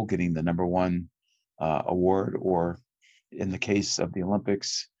school, getting the number 1 award, or in the case of the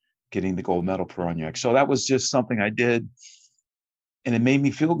Olympics, getting the gold medal put on your neck. So that was just something I did, and it made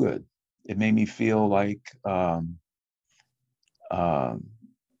me feel good. It made me feel like, and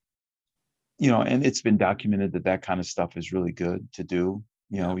it's been documented that kind of stuff is really good to do.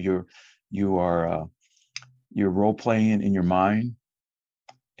 You're role playing in your mind,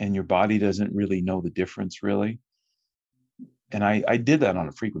 and your body doesn't really know the difference, really. And I did that on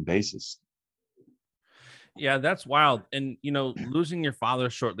a frequent basis. Yeah, that's wild. And, losing your father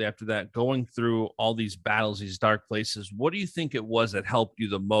shortly after that, going through all these battles, these dark places, what do you think it was that helped you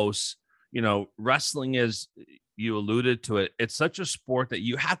the most? Wrestling is, you alluded to it. It's such a sport that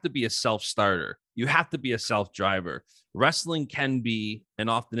you have to be a self-starter. You have to be a self-driver. Wrestling can be, and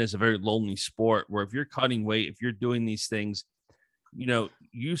often is, a very lonely sport where if you're cutting weight, if you're doing these things,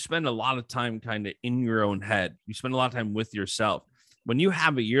 you spend a lot of time kind of in your own head. You spend a lot of time with yourself. When you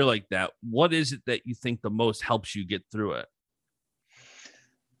have a year like that, what is it that you think the most helps you get through it?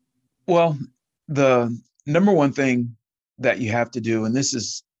 Well, the number one thing that you have to do, and this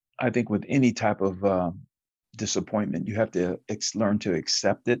is, I think, with any type of disappointment, you have to learn to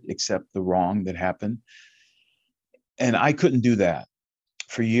accept the wrong that happened. And I couldn't do that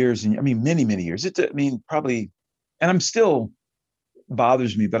for years. And I mean, many, many years. Probably, and I'm still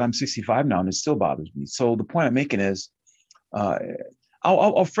bothers me, but I'm 65 now and it still bothers me. So the point I'm making is,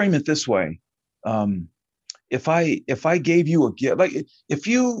 I'll frame it this way. If I gave you a gift, like if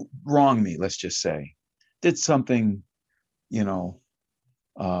you wronged me, let's just say, did something, or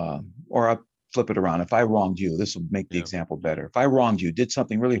I'll flip it around. If I wronged you, this will make the example better. If I wronged you, did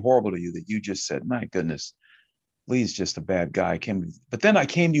something really horrible to you that you just said, my goodness, Lee's just a bad guy. But then I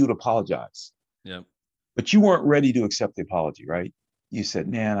came to you to apologize. Yeah. But you weren't ready to accept the apology, right? You said,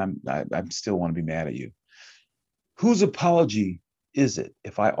 man, I still want to be mad at you. Whose apology is it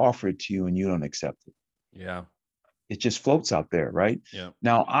if I offer it to you and you don't accept it? Yeah. It just floats out there, right? Yeah.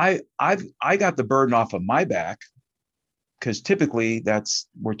 Now I got the burden off of my back, because typically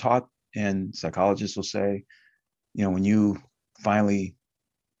we're taught, and psychologists will say, when you finally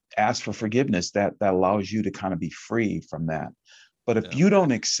ask for forgiveness, that allows you to kind of be free from that. But if you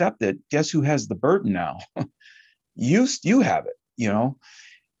don't accept it, guess who has the burden now? You have it.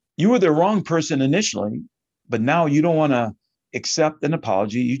 You were the wrong person initially, but now you don't want to accept an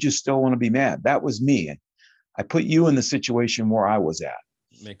apology. You just still want to be mad. That was me. I put you in the situation where I was at.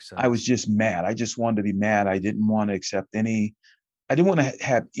 Makes sense. I was just mad. I just wanted to be mad. I didn't want to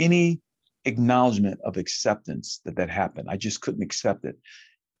have any acknowledgement of acceptance that happened. I just couldn't accept it.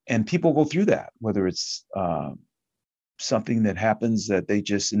 And people go through that, whether it's something that happens that they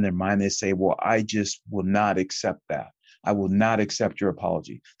just, in their mind, they say, well, I just will not accept that. I will not accept your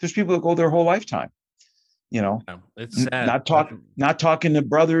apology. There's people that go their whole lifetime, it's sad. Not talking to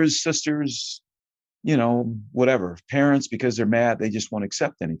brothers, sisters, whatever, parents, because they're mad. They just won't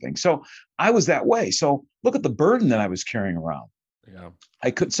accept anything. So I was that way. So look at the burden that I was carrying around. Yeah.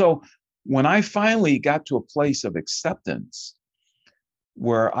 So when I finally got to a place of acceptance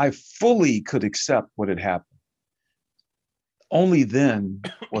where I fully could accept what had happened, only then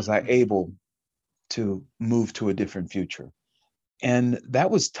was I able to move to a different future. And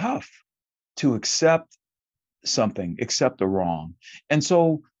that was tough, to accept something, accept the wrong. And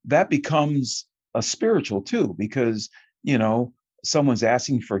so that becomes a spiritual too, because, someone's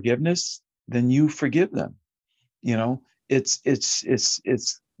asking forgiveness, then you forgive them.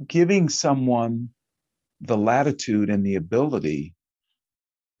 It's giving someone the latitude and the ability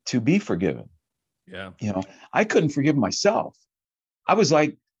to be forgiven. Yeah. I couldn't forgive myself. I was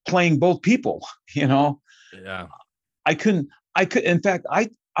like playing both people, Yeah. In fact,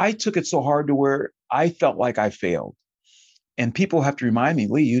 I took it so hard to where I felt like I failed. And people have to remind me,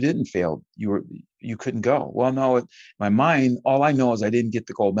 Lee, you didn't fail. You couldn't go. Well, no, my mind, all I know is I didn't get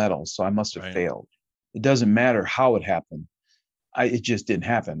the gold medal, so I must have failed. It doesn't matter how it happened. It just didn't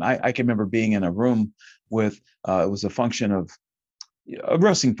happen. I can remember being in a room with, it was a function of a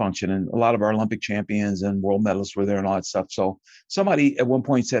wrestling function, and a lot of our Olympic champions and world medalists were there and all that stuff. So somebody at one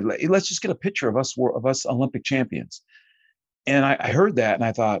point said, let's just get a picture of us Olympic champions. And I heard that and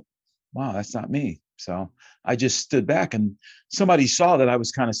I thought, wow, that's not me. So I just stood back, and somebody saw that I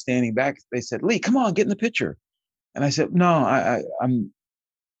was kind of standing back. They said, Lee, come on, get in the picture. And I said, no, I'm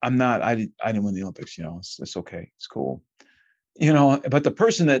not, I didn't win the Olympics, it's okay. It's cool. But the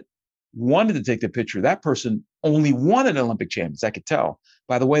person that wanted to take the picture, that person only wanted Olympic champions. I could tell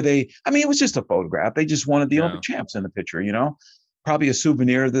by the way it was just a photograph. They just wanted the Olympic champs in the picture, probably a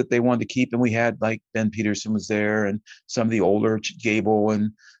souvenir that they wanted to keep. And we had, like, Ben Peterson was there, and some of the older Gable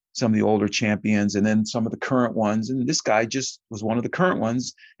and some of the older champions, and then some of the current ones. And this guy just was one of the current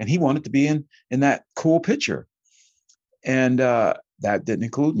ones, and he wanted to be in that cool picture. And that didn't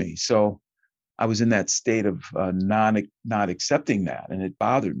include me. So I was in that state of not accepting that, and it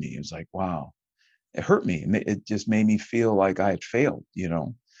bothered me. It was like, wow, it hurt me. It just made me feel like I had failed,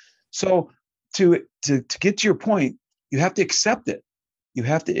 So to get to your point, you have to accept it. You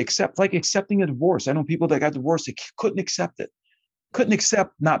have to accept, like accepting a divorce. I know people that got divorced, they couldn't accept it. Couldn't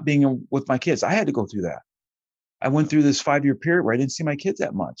accept not being with my kids. I had to go through that. I went through this 5-year period where I didn't see my kids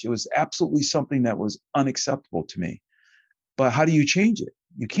that much. It was absolutely something that was unacceptable to me. But how do you change it?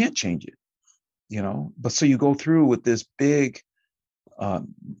 You can't change it, But so you go through with this big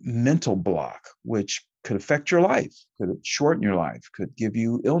mental block, which could affect your life, could shorten your life, could give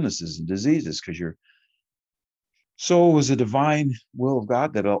you illnesses and diseases because you're. So it was a divine will of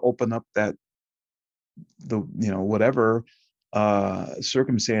God that'll open up whatever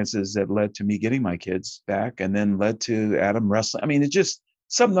circumstances that led to me getting my kids back, and then led to Adam wrestling. I mean, it's just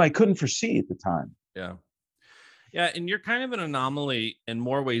something I couldn't foresee at the time. Yeah. Yeah, and you're kind of an anomaly in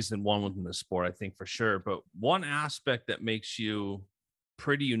more ways than one within the sport, I think, for sure. But one aspect that makes you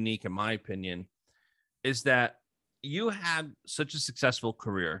pretty unique, in my opinion, is that you had such a successful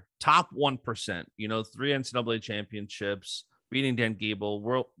career, top 1%, 3 NCAA championships, beating Dan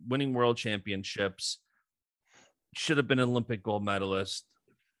Gable, winning world championships, should have been an Olympic gold medalist,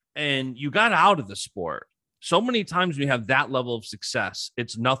 and you got out of the sport. So many times we have that level of success,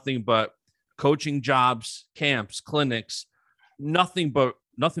 it's nothing but coaching jobs, camps, clinics, nothing but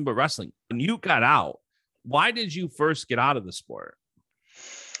wrestling. And you got out. Why did you first get out of the sport?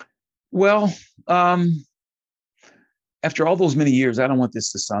 Well, after all those many years, I don't want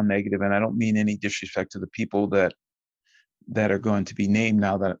this to sound negative, and I don't mean any disrespect to the people that are going to be named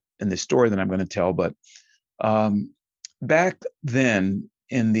now that in the story that I'm going to tell. But back then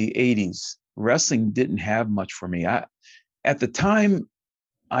in the 80s, wrestling didn't have much for me. At the time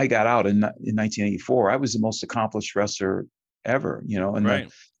I got out in 1984, I was the most accomplished wrestler ever, and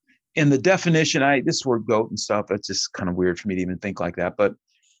right. In the definition, this word GOAT and stuff, that's just kind of weird for me to even think like that. But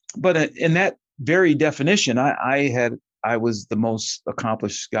in that very definition, I was the most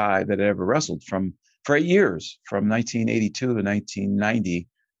accomplished guy that ever wrestled for 8 years, from 1982 to 1990,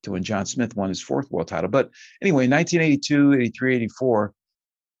 to when John Smith won his 4th world title. But anyway, 1982, 83, 84,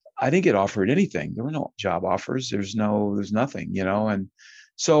 I didn't get offered anything. There were no job offers. There's nothing, and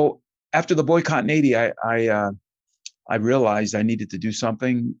so after the boycott in 80, I realized I needed to do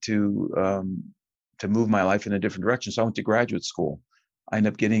something to move my life in a different direction. So I went to graduate school. I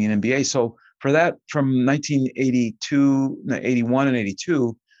ended up getting an MBA. So for that, from 81 and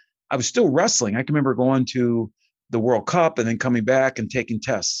 82, I was still wrestling. I can remember going to the World Cup and then coming back and taking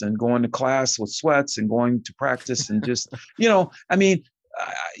tests and going to class with sweats and going to practice and just,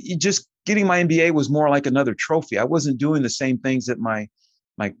 just getting my MBA was more like another trophy. I wasn't doing the same things that my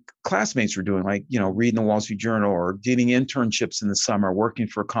classmates were doing, like, reading the Wall Street Journal or getting internships in the summer, working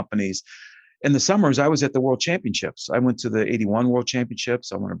for companies. In the summers, I was at the World Championships. I went to the 81 World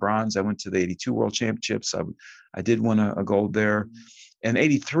Championships. I won a bronze. I went to the 82 World Championships. I did win a gold there. In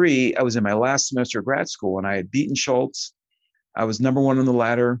 83, I was in my last semester of grad school, and I had beaten Schultz. I was number 1 on the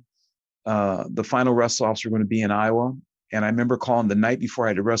ladder. The final wrestle-offs were going to be in Iowa. And I remember calling the night before I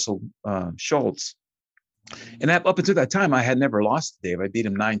had to wrestle Schultz. And up until that time, I had never lost to Dave. I beat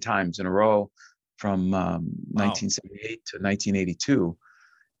him 9 times in a row from 1978 to 1982.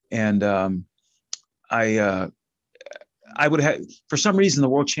 And I would have, for some reason, the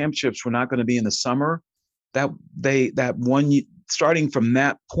World Championships were not going to be in the summer. Starting from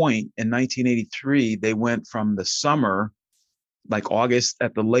that point in 1983, they went from the summer, like August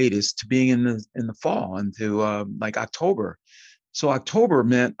at the latest, to being in the fall, into like October. So October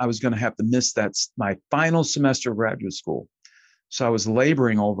meant I was going to have to miss my final semester of graduate school. So I was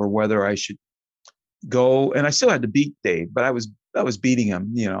laboring over whether I should go, and I still had to beat Dave, but I was beating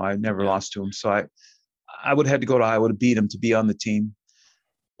him. I never lost to him. So I would have had to go to Iowa to beat him to be on the team,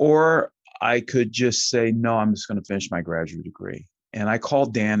 or I could just say, no, I'm just going to finish my graduate degree. And I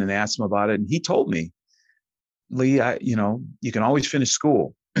called Dan and asked him about it, and he told me, Lee, you can always finish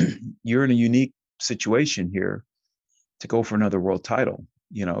school. You're in a unique situation here to go for another world title.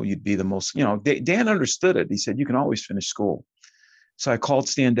 You'd be the most, Dan understood it. He said, you can always finish school. So I called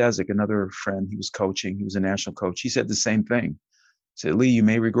Stan Desick, another friend he was coaching. He was a national coach. He said the same thing. He said, Lee, you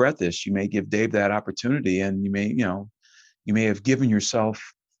may regret this. You may give Dave that opportunity, and you may have given yourself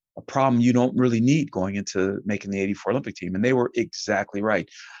a problem you don't really need going into making the 84 Olympic team. And they were exactly right.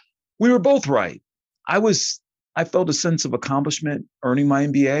 We were both right. I felt a sense of accomplishment earning my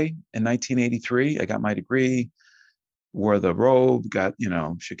MBA in 1983. I got my degree, wore the robe,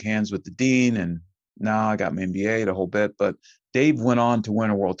 shook hands with the dean, and now I got my MBA, the whole bit. But Dave went on to win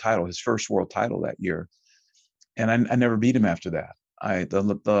a world title, his first world title that year. And I never beat him after that.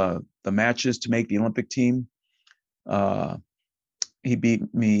 The matches to make the Olympic team, he beat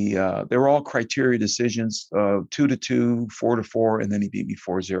me. They were all criteria decisions, 2-2, 4-4, and then he beat me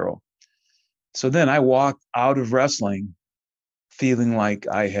 4-0. So then I walked out of wrestling feeling like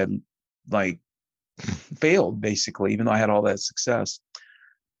I had failed, basically, even though I had all that success.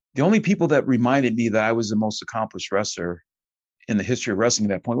 The only people that reminded me that I was the most accomplished wrestler in the history of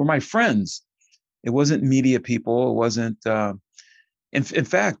wrestling at that point were my friends. It wasn't media people. It wasn't. In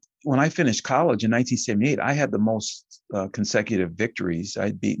fact, when I finished college in 1978, I had the most consecutive victories.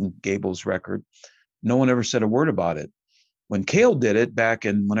 I'd beaten Gable's record. No one ever said a word about it. When Cale did it back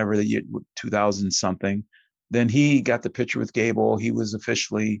in whenever the year 2000 something, then he got the picture with Gable. He was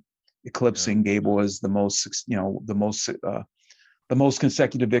officially eclipsing Gable as the most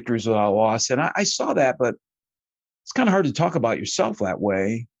consecutive victories without a loss. And I saw that, but it's kind of hard to talk about yourself that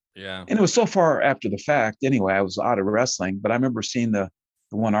way. Yeah. And it was so far after the fact. Anyway, I was out of wrestling, but I remember seeing the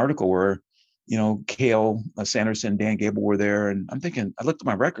one article where, Cale Sanderson, Dan Gable were there. And I'm thinking, I looked at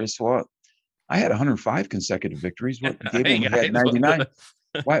my records. Well, I had 105 consecutive victories. What Gable had 99.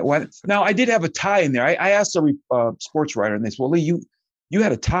 Why? Now I did have a tie in there. I asked a sports writer, and they said, "Well, Lee, you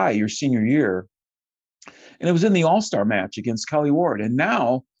had a tie your senior year, and it was in the All-Star match against Kelly Ward. And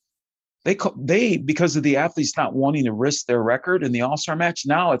now they because of the athletes not wanting to risk their record in the All-Star match,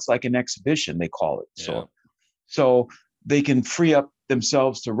 now it's like an exhibition, they call it. Yeah. So they can free up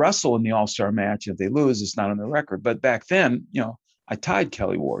themselves to wrestle in the All-Star match. If they lose, it's not on their record. But back then, I tied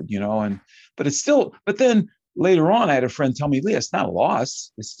Kelly Ward, but then later on, I had a friend tell me, Lee, it's not a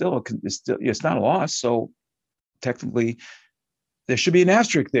loss. It's not a loss. So technically, there should be an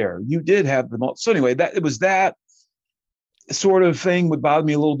asterisk there. You did have the most. So anyway, it was that sort of thing would bother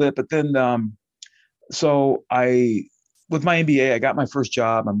me a little bit. But then, with my MBA, I got my first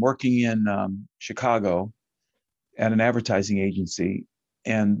job. I'm working in Chicago at an advertising agency,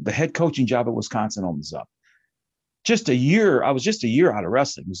 and the head coaching job at Wisconsin opens up. I was just a year out of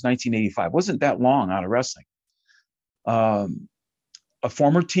wrestling. It was 1985. Wasn't that long out of wrestling. A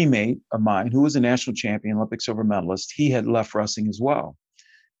former teammate of mine who was a national champion, Olympic silver medalist, he had left wrestling as well.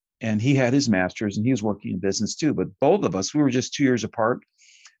 And he had his master's and he was working in business too. But both of us, we were just 2 years apart.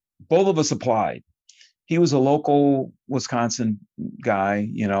 Both of us applied. He was a local Wisconsin guy,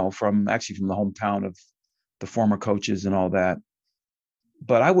 from the hometown of the former coaches and all that.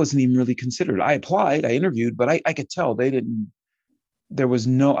 But I wasn't even really considered. I applied, I interviewed, but I could tell I was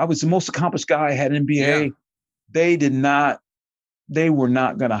the most accomplished guy. I had an MBA. Yeah. They were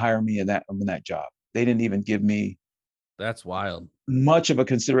not going to hire me in that job. They didn't even give me That's wild. much of a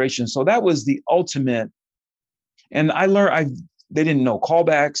consideration. So that was the ultimate. And I learned, they didn't know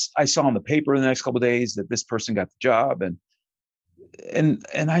callbacks. I saw in the paper in the next couple of days that this person got the job. And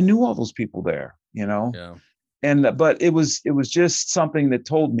I knew all those people there, Yeah. But it was just something that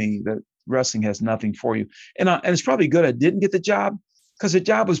told me that wrestling has nothing for you. And it's probably good I didn't get the job, because the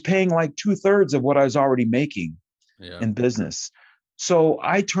job was paying like 2/3 of what I was already making in business. So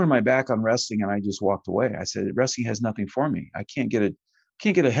I turned my back on wrestling and I just walked away. I said, wrestling has nothing for me. I can't get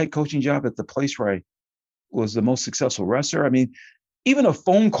a head coaching job at the place where I was the most successful wrestler. I mean, even a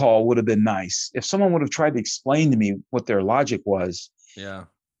phone call would have been nice if someone would have tried to explain to me what their logic was. Yeah.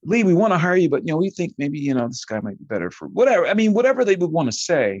 Lee, we want to hire you, but we think maybe this guy might be better for whatever. I mean, whatever they would want to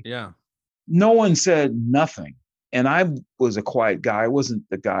say. Yeah. No one said nothing, and I was a quiet guy. I wasn't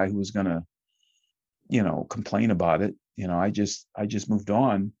the guy who was gonna, complain about it. I just moved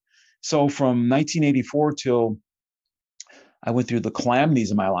on. So from 1984 till I went through the calamities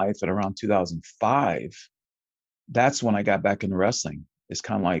of my life at around 2005. That's when I got back into wrestling. It's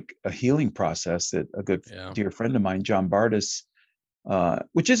kind of like a healing process that a good dear friend of mine, John Bardis,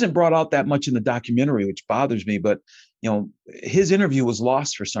 which isn't brought out that much in the documentary, which bothers me, but his interview was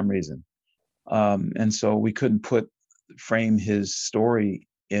lost for some reason. And so we couldn't frame his story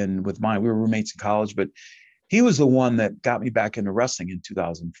in with mine. We were roommates in college, but he was the one that got me back into wrestling in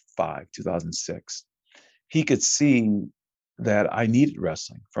 2005, 2006. He could see that I needed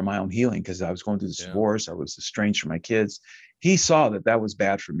wrestling for my own healing because I was going through this divorce. I was estranged from my kids. He saw that was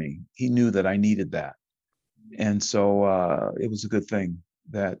bad for me. He knew that I needed that. And so it was a good thing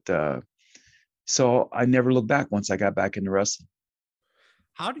so I never looked back once I got back into wrestling.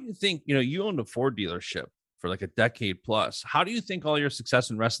 How do you think, you owned a Ford dealership for like a decade plus. How do you think all your success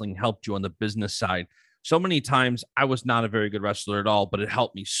in wrestling helped you on the business side? So many times I was not a very good wrestler at all, but it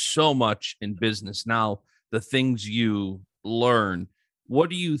helped me so much in business. Now, the things you learn, how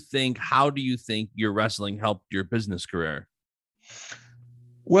do you think your wrestling helped your business career?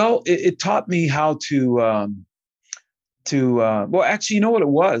 Well, it taught me how well, actually, you know what it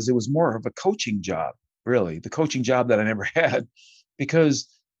was? It was more of a coaching job, really, the coaching job that I never had, because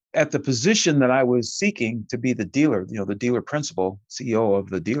at the position that I was seeking to be the dealer, the dealer principal, CEO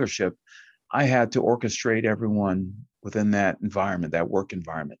of the dealership, I had to orchestrate everyone within that environment, that work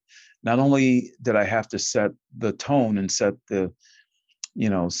environment. Not only did I have to set the tone and set the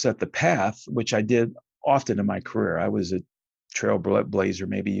path, which I did often in my career. I was a trailblazer,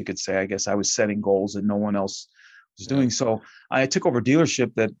 maybe you could say. I guess I was setting goals that no one else was doing. So I took over a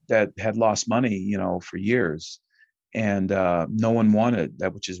dealership that had lost money, for years. and no one wanted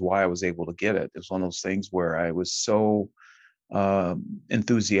that, which is why I was able to get it. It was one of those things where I was so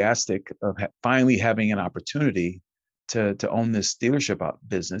enthusiastic of finally having an opportunity to own this dealership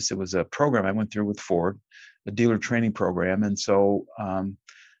business. It was a program I went through with Ford, a dealer training program. And so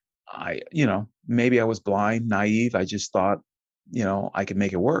maybe I was blind, naive. I just thought, I could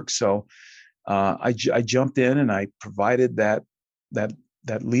make it work. So I jumped in and I provided that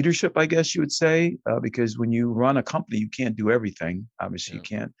leadership, I guess you would say, because when you run a company, you can't do everything. Obviously, you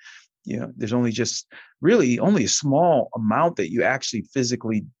can't. There's only a small amount that you actually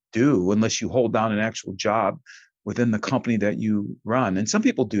physically do, unless you hold down an actual job within the company that you run. And some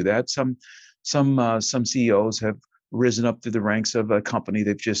people do that. Some CEOs have risen up through the ranks of a company.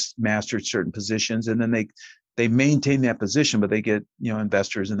 They've just mastered certain positions, and then they maintain that position, but they get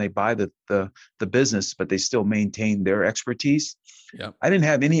investors and they buy the business, but they still maintain their expertise. Yeah, I didn't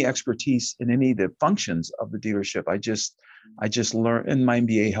have any expertise in any of the functions of the dealership. I just learned, and my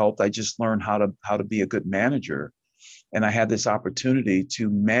MBA helped. I just learned how to be a good manager, and I had this opportunity to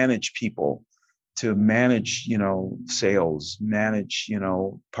manage people, to manage sales, manage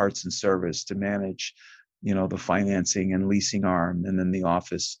parts and service, to manage the financing and leasing arm, and then the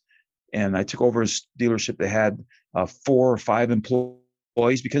office. And I took over a dealership that had 4 or 5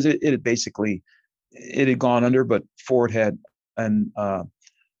 employees, because it had gone under, but Ford had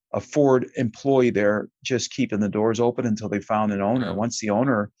a Ford employee there just keeping the doors open until they found an owner. Once the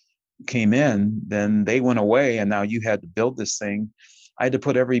owner came in, then they went away, and now you had to build this thing. I had to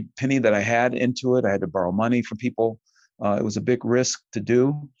put every penny that I had into it. I had to borrow money from people. It was a big risk to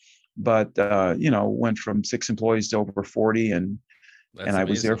do, but went from 6 employees to over 40, and I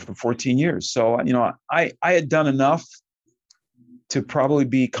was there for 14 years. So I had done enough to probably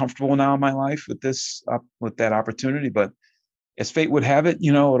be comfortable now in my life with that opportunity. But as fate would have it,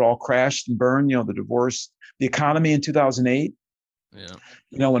 it all crashed and burned. The divorce, the economy in 2008.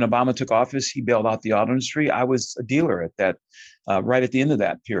 Yeah. When Obama took office, he bailed out the auto industry. I was a dealer at that, right at the end of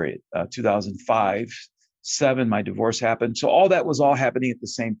that period, 2005, 2007, my divorce happened. So all that was all happening at the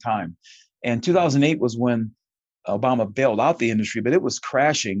same time. And 2008 was when Obama bailed out the industry, but it was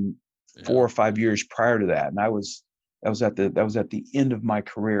crashing 4 or 5 years prior to that. And that was at the end of my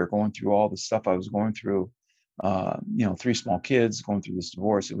career, going through all the stuff I was going through. 3 small kids, going through this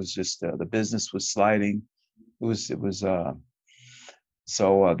divorce. It was just the business was sliding. It was.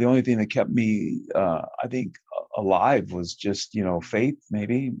 So the only thing that kept me, I think, alive was just faith,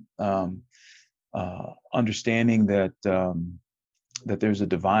 maybe, understanding that there's a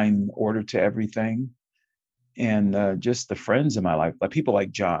divine order to everything, and just the friends in my life, like people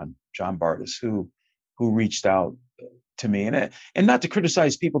like John Bardis, who reached out to me, and not to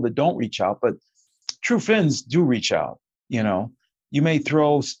criticize people that don't reach out, but true friends do reach out. You may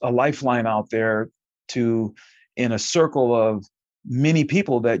throw a lifeline out there in a circle of many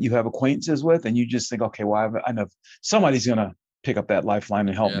people that you have acquaintances with, and you just think, okay, well, I know somebody's going to pick up that lifeline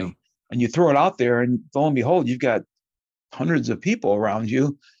and help me. And you throw it out there, and lo and behold, you've got hundreds of people around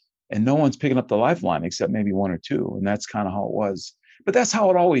you, and no one's picking up the lifeline except maybe 1 or 2. And that's kind of how it was. But that's how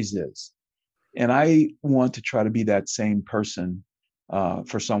it always is. And I want to try to be that same person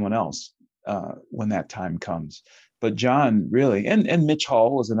for someone else when that time comes. But John really, and Mitch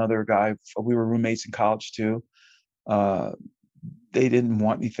Hall was another guy. We were roommates in college too. They didn't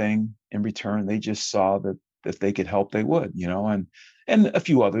want anything in return. They just saw that if they could help, they would, and a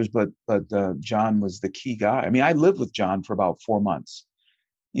few others, but John was the key guy. I mean, I lived with John for about 4 months.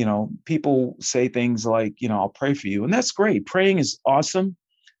 People say things like, I'll pray for you. And that's great. Praying is awesome.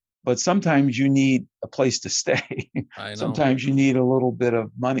 But sometimes you need a place to stay. I know. Sometimes you need a little bit of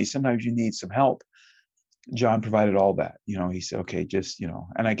money. Sometimes you need some help. John provided all that. He said, okay, just,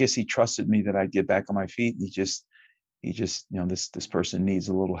 and I guess he trusted me that I'd get back on my feet. And he just, this person needs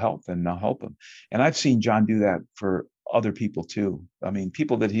a little help, and I'll help him. And I've seen John do that for other people too. I mean,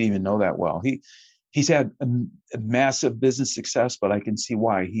 people that he didn't even know that well. He's had a massive business success, but I can see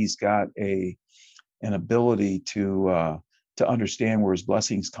why. He's got an ability to understand where his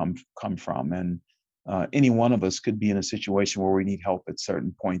blessings come from. And any one of us could be in a situation where we need help at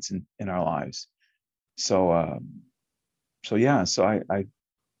certain points in our lives. So I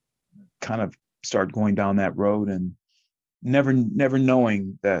kind of started going down that road, and never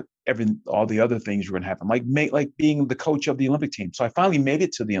knowing that all the other things were going to happen, like being the coach of the Olympic team. So I finally made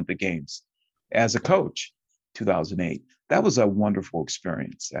it to the Olympic Games as a coach, 2008. That was a wonderful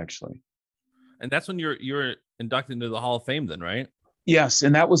experience, actually. And that's when you're inducted into the Hall of Fame then, right? Yes.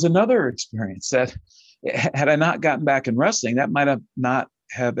 And that was another experience that, had I not gotten back in wrestling, that might have not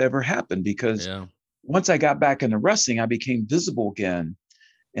have ever happened, because once I got back into wrestling, I became visible again.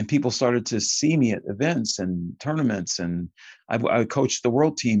 and people started to see me at events and tournaments. And I coached the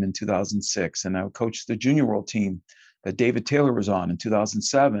world team in 2006, and I coached the junior world team that David Taylor was on in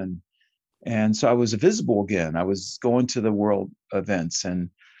 2007. And so I was visible again. I was going to the world events and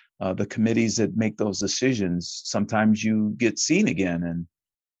the committees that make those decisions. Sometimes you get seen again,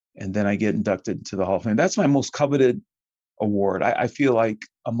 and then I get inducted into the Hall of Fame. That's my most coveted award. I feel like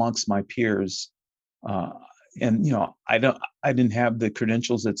amongst my peers, and I didn't have the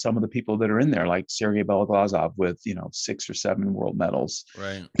credentials that some of the people that are in there, like Sergei Beloglazov with 6 or 7 world medals,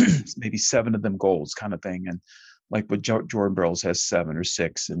 right? Maybe 7 of them golds, kind of thing, and like what Jordan Burroughs has 7 or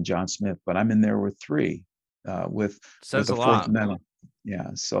 6, and John Smith, but I'm in there with 3, with a 4th medal.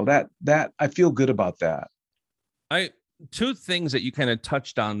 Yeah, so that I feel good about that. 2 things that you kind of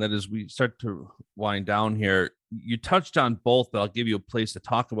touched on that as we start to wind down here. You touched on both, but I'll give you a place to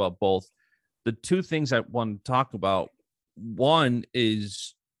talk about both. The 2 things I want to talk about, one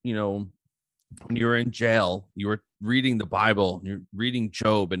is, when you were in jail, you were reading the Bible, you're reading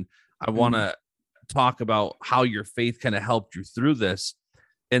Job, and I want to talk about how your faith kind of helped you through this.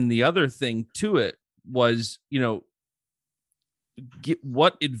 And the other thing to it was,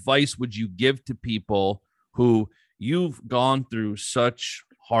 what advice would you give to people who you've gone through such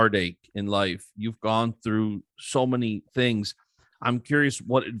heartache in life? You've gone through so many things. I'm curious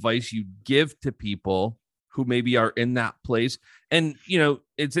what advice you give to people who maybe are in that place. And,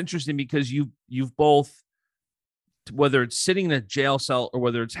 it's interesting because you've both, whether it's sitting in a jail cell or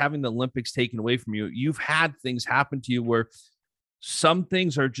whether it's having the Olympics taken away from you, you've had things happen to you where some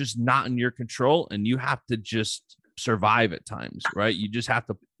things are just not in your control and you have to just survive at times, right? You just have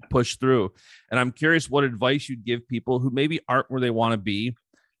to push through. And I'm curious what advice you'd give people who maybe aren't where they want to be.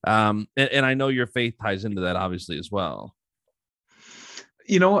 And I know your faith ties into that obviously as well.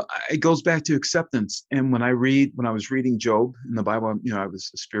 It goes back to acceptance. And when I was reading Job in the Bible, I was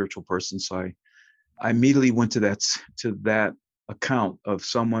a spiritual person. So I immediately went to that account of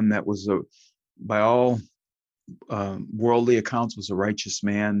someone that was by all worldly accounts was a righteous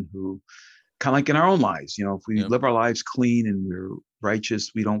man who, kind of like in our own lives, if we live our lives clean and we're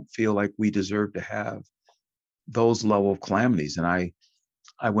righteous, we don't feel like we deserve to have those level of calamities. And I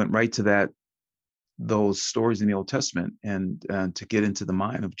went right to those stories in the Old Testament and to get into the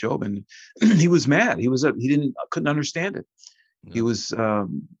mind of Job. And he was mad. He couldn't understand it. Yeah. He was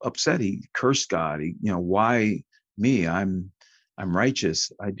upset. He cursed God. Why me? I'm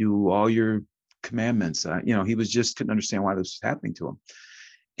righteous. I do all your commandments. He couldn't understand why this was happening to him.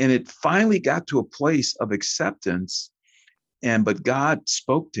 And it finally got to a place of acceptance. But God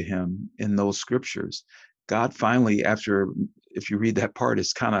spoke to him in those scriptures. God finally, if you read that part,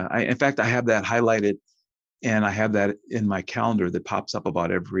 it's kind of, in fact, I have that highlighted and I have that in my calendar that pops up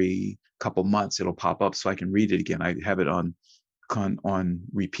about every couple months. It'll pop up so I can read it again. I have it on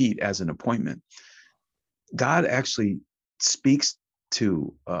repeat as an appointment. God actually speaks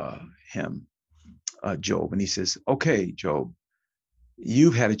to him, Job, and he says, "Okay, Job,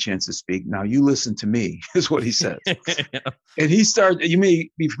 you've had a chance to speak. Now you listen to me," is what he says. And he starts, you may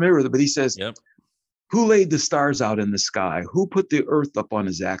be familiar with it, but he says, "Yep. Who laid the stars out in the sky? Who put the earth up on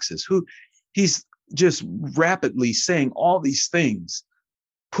his axis?" He's just rapidly saying all these things,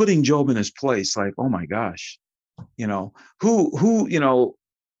 putting Job in his place. Like, oh my gosh,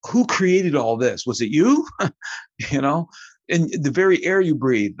 who created all this? Was it you? And the very air you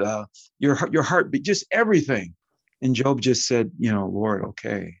breathe, your heartbeat, just everything. And Job just said, "Lord,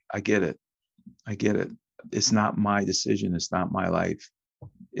 okay, I get it. It's not my decision. It's not my life.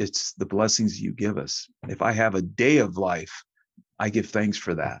 It's the blessings you give us. If I have a day of life, I give thanks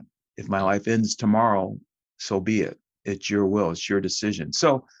for that. If my life ends tomorrow, so be it. It's your will. It's your decision."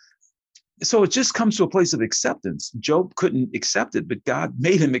 So it just comes to a place of acceptance. Job couldn't accept it, but God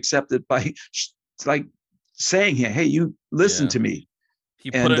made him accept it by like saying, "Hey, you listen to me." He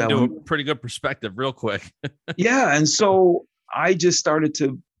put it into a pretty good perspective real quick. Yeah. And so I just started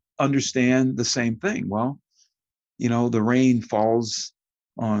to understand the same thing. Well, the rain falls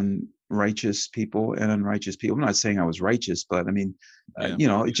on righteous people and unrighteous people. I'm not saying I was righteous, but I mean,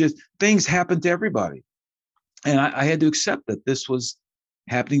 it just, things happen to everybody. And I had to accept that this was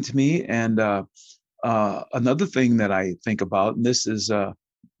happening to me. And another thing that I think about, and this is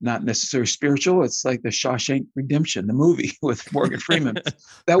not necessarily spiritual, it's like the Shawshank Redemption, the movie with Morgan Freeman.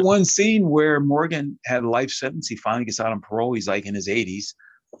 That one scene where Morgan had a life sentence, he finally gets out on parole. He's like in his 80s.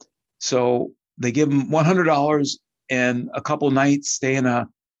 So they give him $100 and a couple nights stay in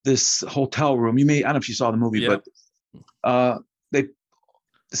this hotel room. I don't know if you saw the movie, but it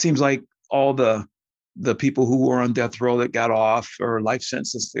seems like all the people who were on death row that got off or life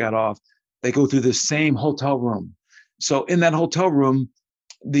sentences that got off, they go through the same hotel room. So in that hotel room,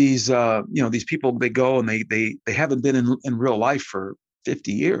 these these people, they go and they haven't been in real life for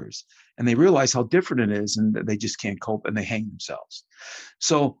 50 years, and they realize how different it is, and they just can't cope, and they hang themselves.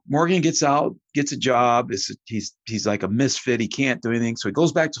 So Morgan gets out, gets a job. He's like a misfit. He can't do anything. So he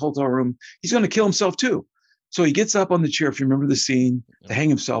goes back to the hotel room. He's going to kill himself too. So he gets up on the chair, if you remember the scene, to hang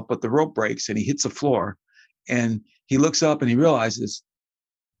himself, but the rope breaks and he hits the floor, and he looks up and he realizes,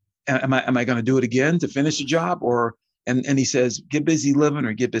 am I going to do it again to finish the job? And he says, get busy living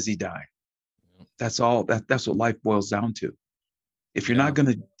or get busy dying. That's all. That's what life boils down to. If you're not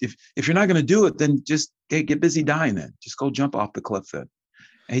gonna if you're not gonna do it, then just get busy dying. Then just go jump off the cliff. Then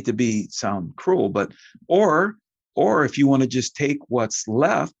I hate to sound cruel, but or if you want to just take what's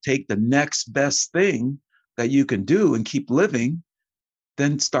left, take the next best thing that you can do and keep living,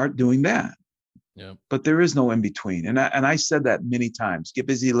 then start doing that. Yeah. But there is no in between. And I said that many times: get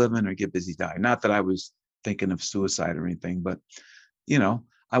busy living or get busy dying. Not that I was thinking of suicide or anything, but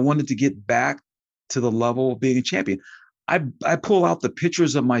I wanted to get back to the level of being a champion. I pull out the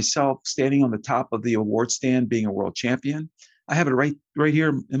pictures of myself standing on the top of the award stand, being a world champion. I have it right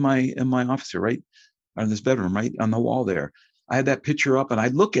here in my office here, right in this bedroom, right on the wall there. I had that picture up, and I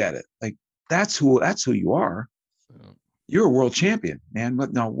look at it like that's who you are. You're a world champion, man.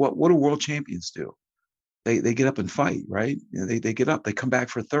 What do world champions do? They get up and fight, right? They get up, they come back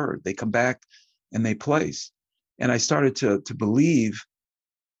for third, they come back and they place. And I started to believe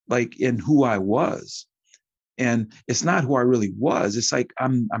like in who I was. And it's not who I really was. It's like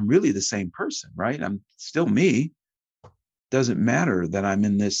I'm really the same person, right? I'm still me. Doesn't matter that I'm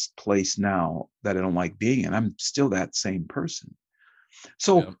in this place now that I don't like being in. I'm still that same person.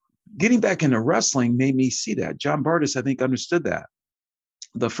 So getting back into wrestling made me see that. John Bardis, I think, understood that.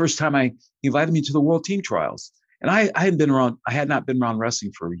 The first time he invited me to the World Team Trials, and I had not been around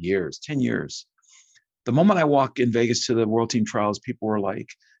wrestling for years, 10 years. The moment I walked in Vegas to the World Team Trials, people were like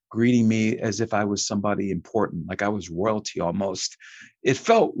greeting me as if I was somebody important, like I was royalty almost. It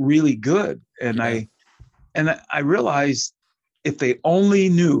felt really good. And I realized if they only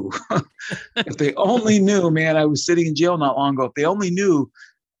knew, man, I was sitting in jail not long ago. If they only knew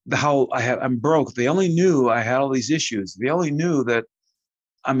how I'm broke, if they only knew I had all these issues, if they only knew that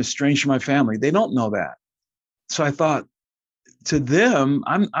I'm estranged from my family. They don't know that. So I thought, to them,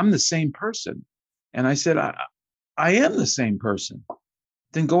 I'm the same person. And I said, I am the same person.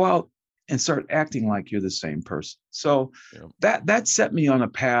 Then go out and start acting like you're the same person. So that set me on a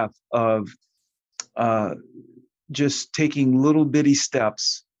path of just taking little bitty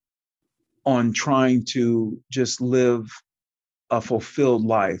steps on trying to just live a fulfilled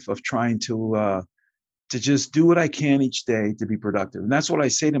life, of trying to just do what I can each day to be productive. And that's what I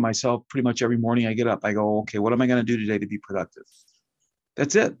say to myself pretty much every morning I get up. I go, okay, what am I going to do today to be productive?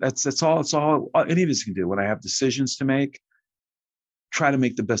 That's it. That's all any of us can do. When I have decisions to make, try to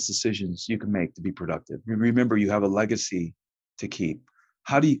make the best decisions you can make to be productive. Remember, you have a legacy to keep.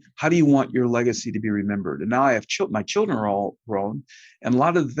 How do you want your legacy to be remembered? And now I have my children are all grown, and a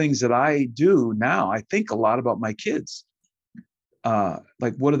lot of the things that I do now, I think a lot about my kids.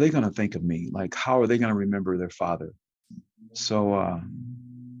 Like, what are they going to think of me? Like, how are they going to remember their father? So,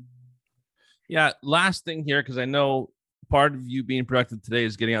 last thing here, because I know part of you being productive today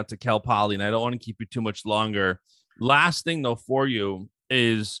is getting out to Cal Poly, and I don't want to keep you too much longer. Last thing, though, for you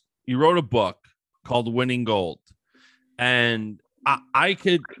is you wrote a book called Winning Gold. And I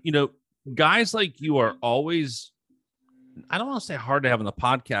could, guys like you are always, I don't want to say hard to have on the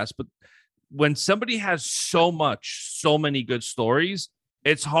podcast, but when somebody has so many good stories,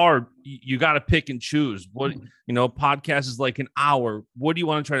 it's hard. You got to pick and choose. What, podcast is like an hour. What do you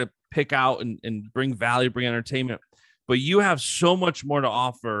want to try to pick out and bring value, bring entertainment? But you have so much more to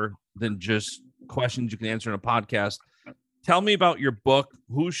offer than just questions you can answer in a podcast. Tell me about your book.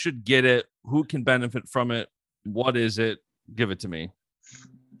 Who should get it? Who can benefit from it? What is it? Give it to me.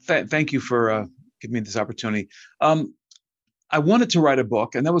 Thank you for giving me this opportunity. I wanted to write a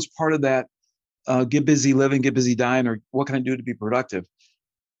book, and that was part of that. Get busy living, get busy dying, or what can I do to be productive?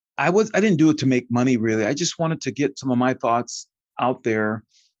 I didn't do it to make money, really. I just wanted to get some of my thoughts out there,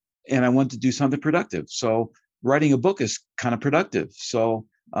 and I wanted to do something productive. So writing a book is kind of productive. So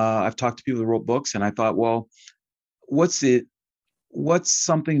I've talked to people that wrote books, and I thought, well, what's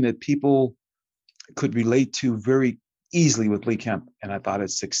something that people could relate to very easily with Lee Kemp? And I thought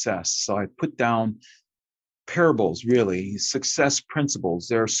it's success. So I put down parables, really, success principles.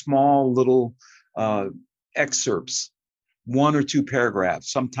 They're small little excerpts, 1 or 2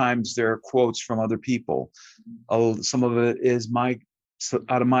 paragraphs. Sometimes they're quotes from other people. Some of it is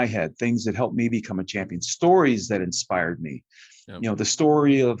out of my head, things that helped me become a champion, stories that inspired me. Yep. The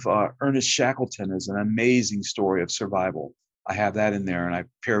story of Ernest Shackleton is an amazing story of survival. I have that in there, and I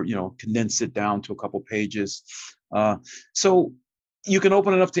condense it down to a couple pages. So you can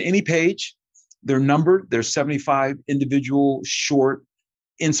open it up to any page. They're numbered. There's 75 individual short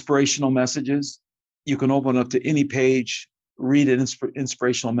inspirational messages. You can open up to any page, read an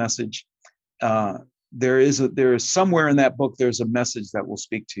inspirational message. There is somewhere in that book, there's a message that will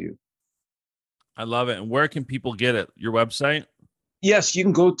speak to you. I love it. And where can people get it? Your website? Yes, you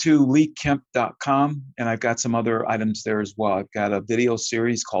can go to leekemp.com, and I've got some other items there as well. I've got a video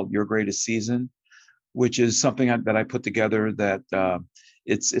series called Your Greatest Season, which is something that I put together that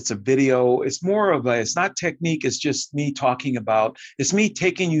it's a video. It's more of it's not technique. It's just me talking about, it's me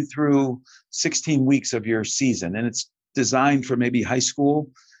taking you through 16 weeks of your season. And it's designed for maybe high school.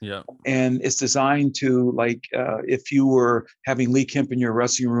 Yeah. And it's designed to, like, if you were having Lee Kemp in your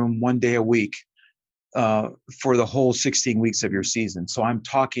wrestling room one day a week, for the whole 16 weeks of your season. So I'm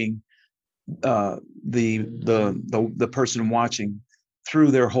talking the person watching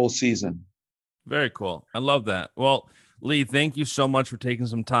through their whole season. Very cool. I love that. Well, Lee, thank you so much for taking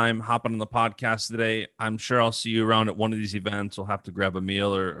some time, hopping on the podcast today. I'm sure I'll see you around at one of these events. We'll have to grab a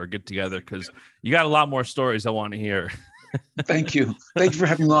meal or get together, because you got a lot more stories I want to hear. Thank you. Thank you for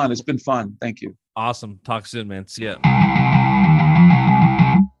having me on. It's been fun. Thank you. Awesome. Talk soon, man. See ya.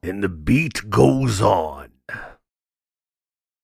 And the beat goes on.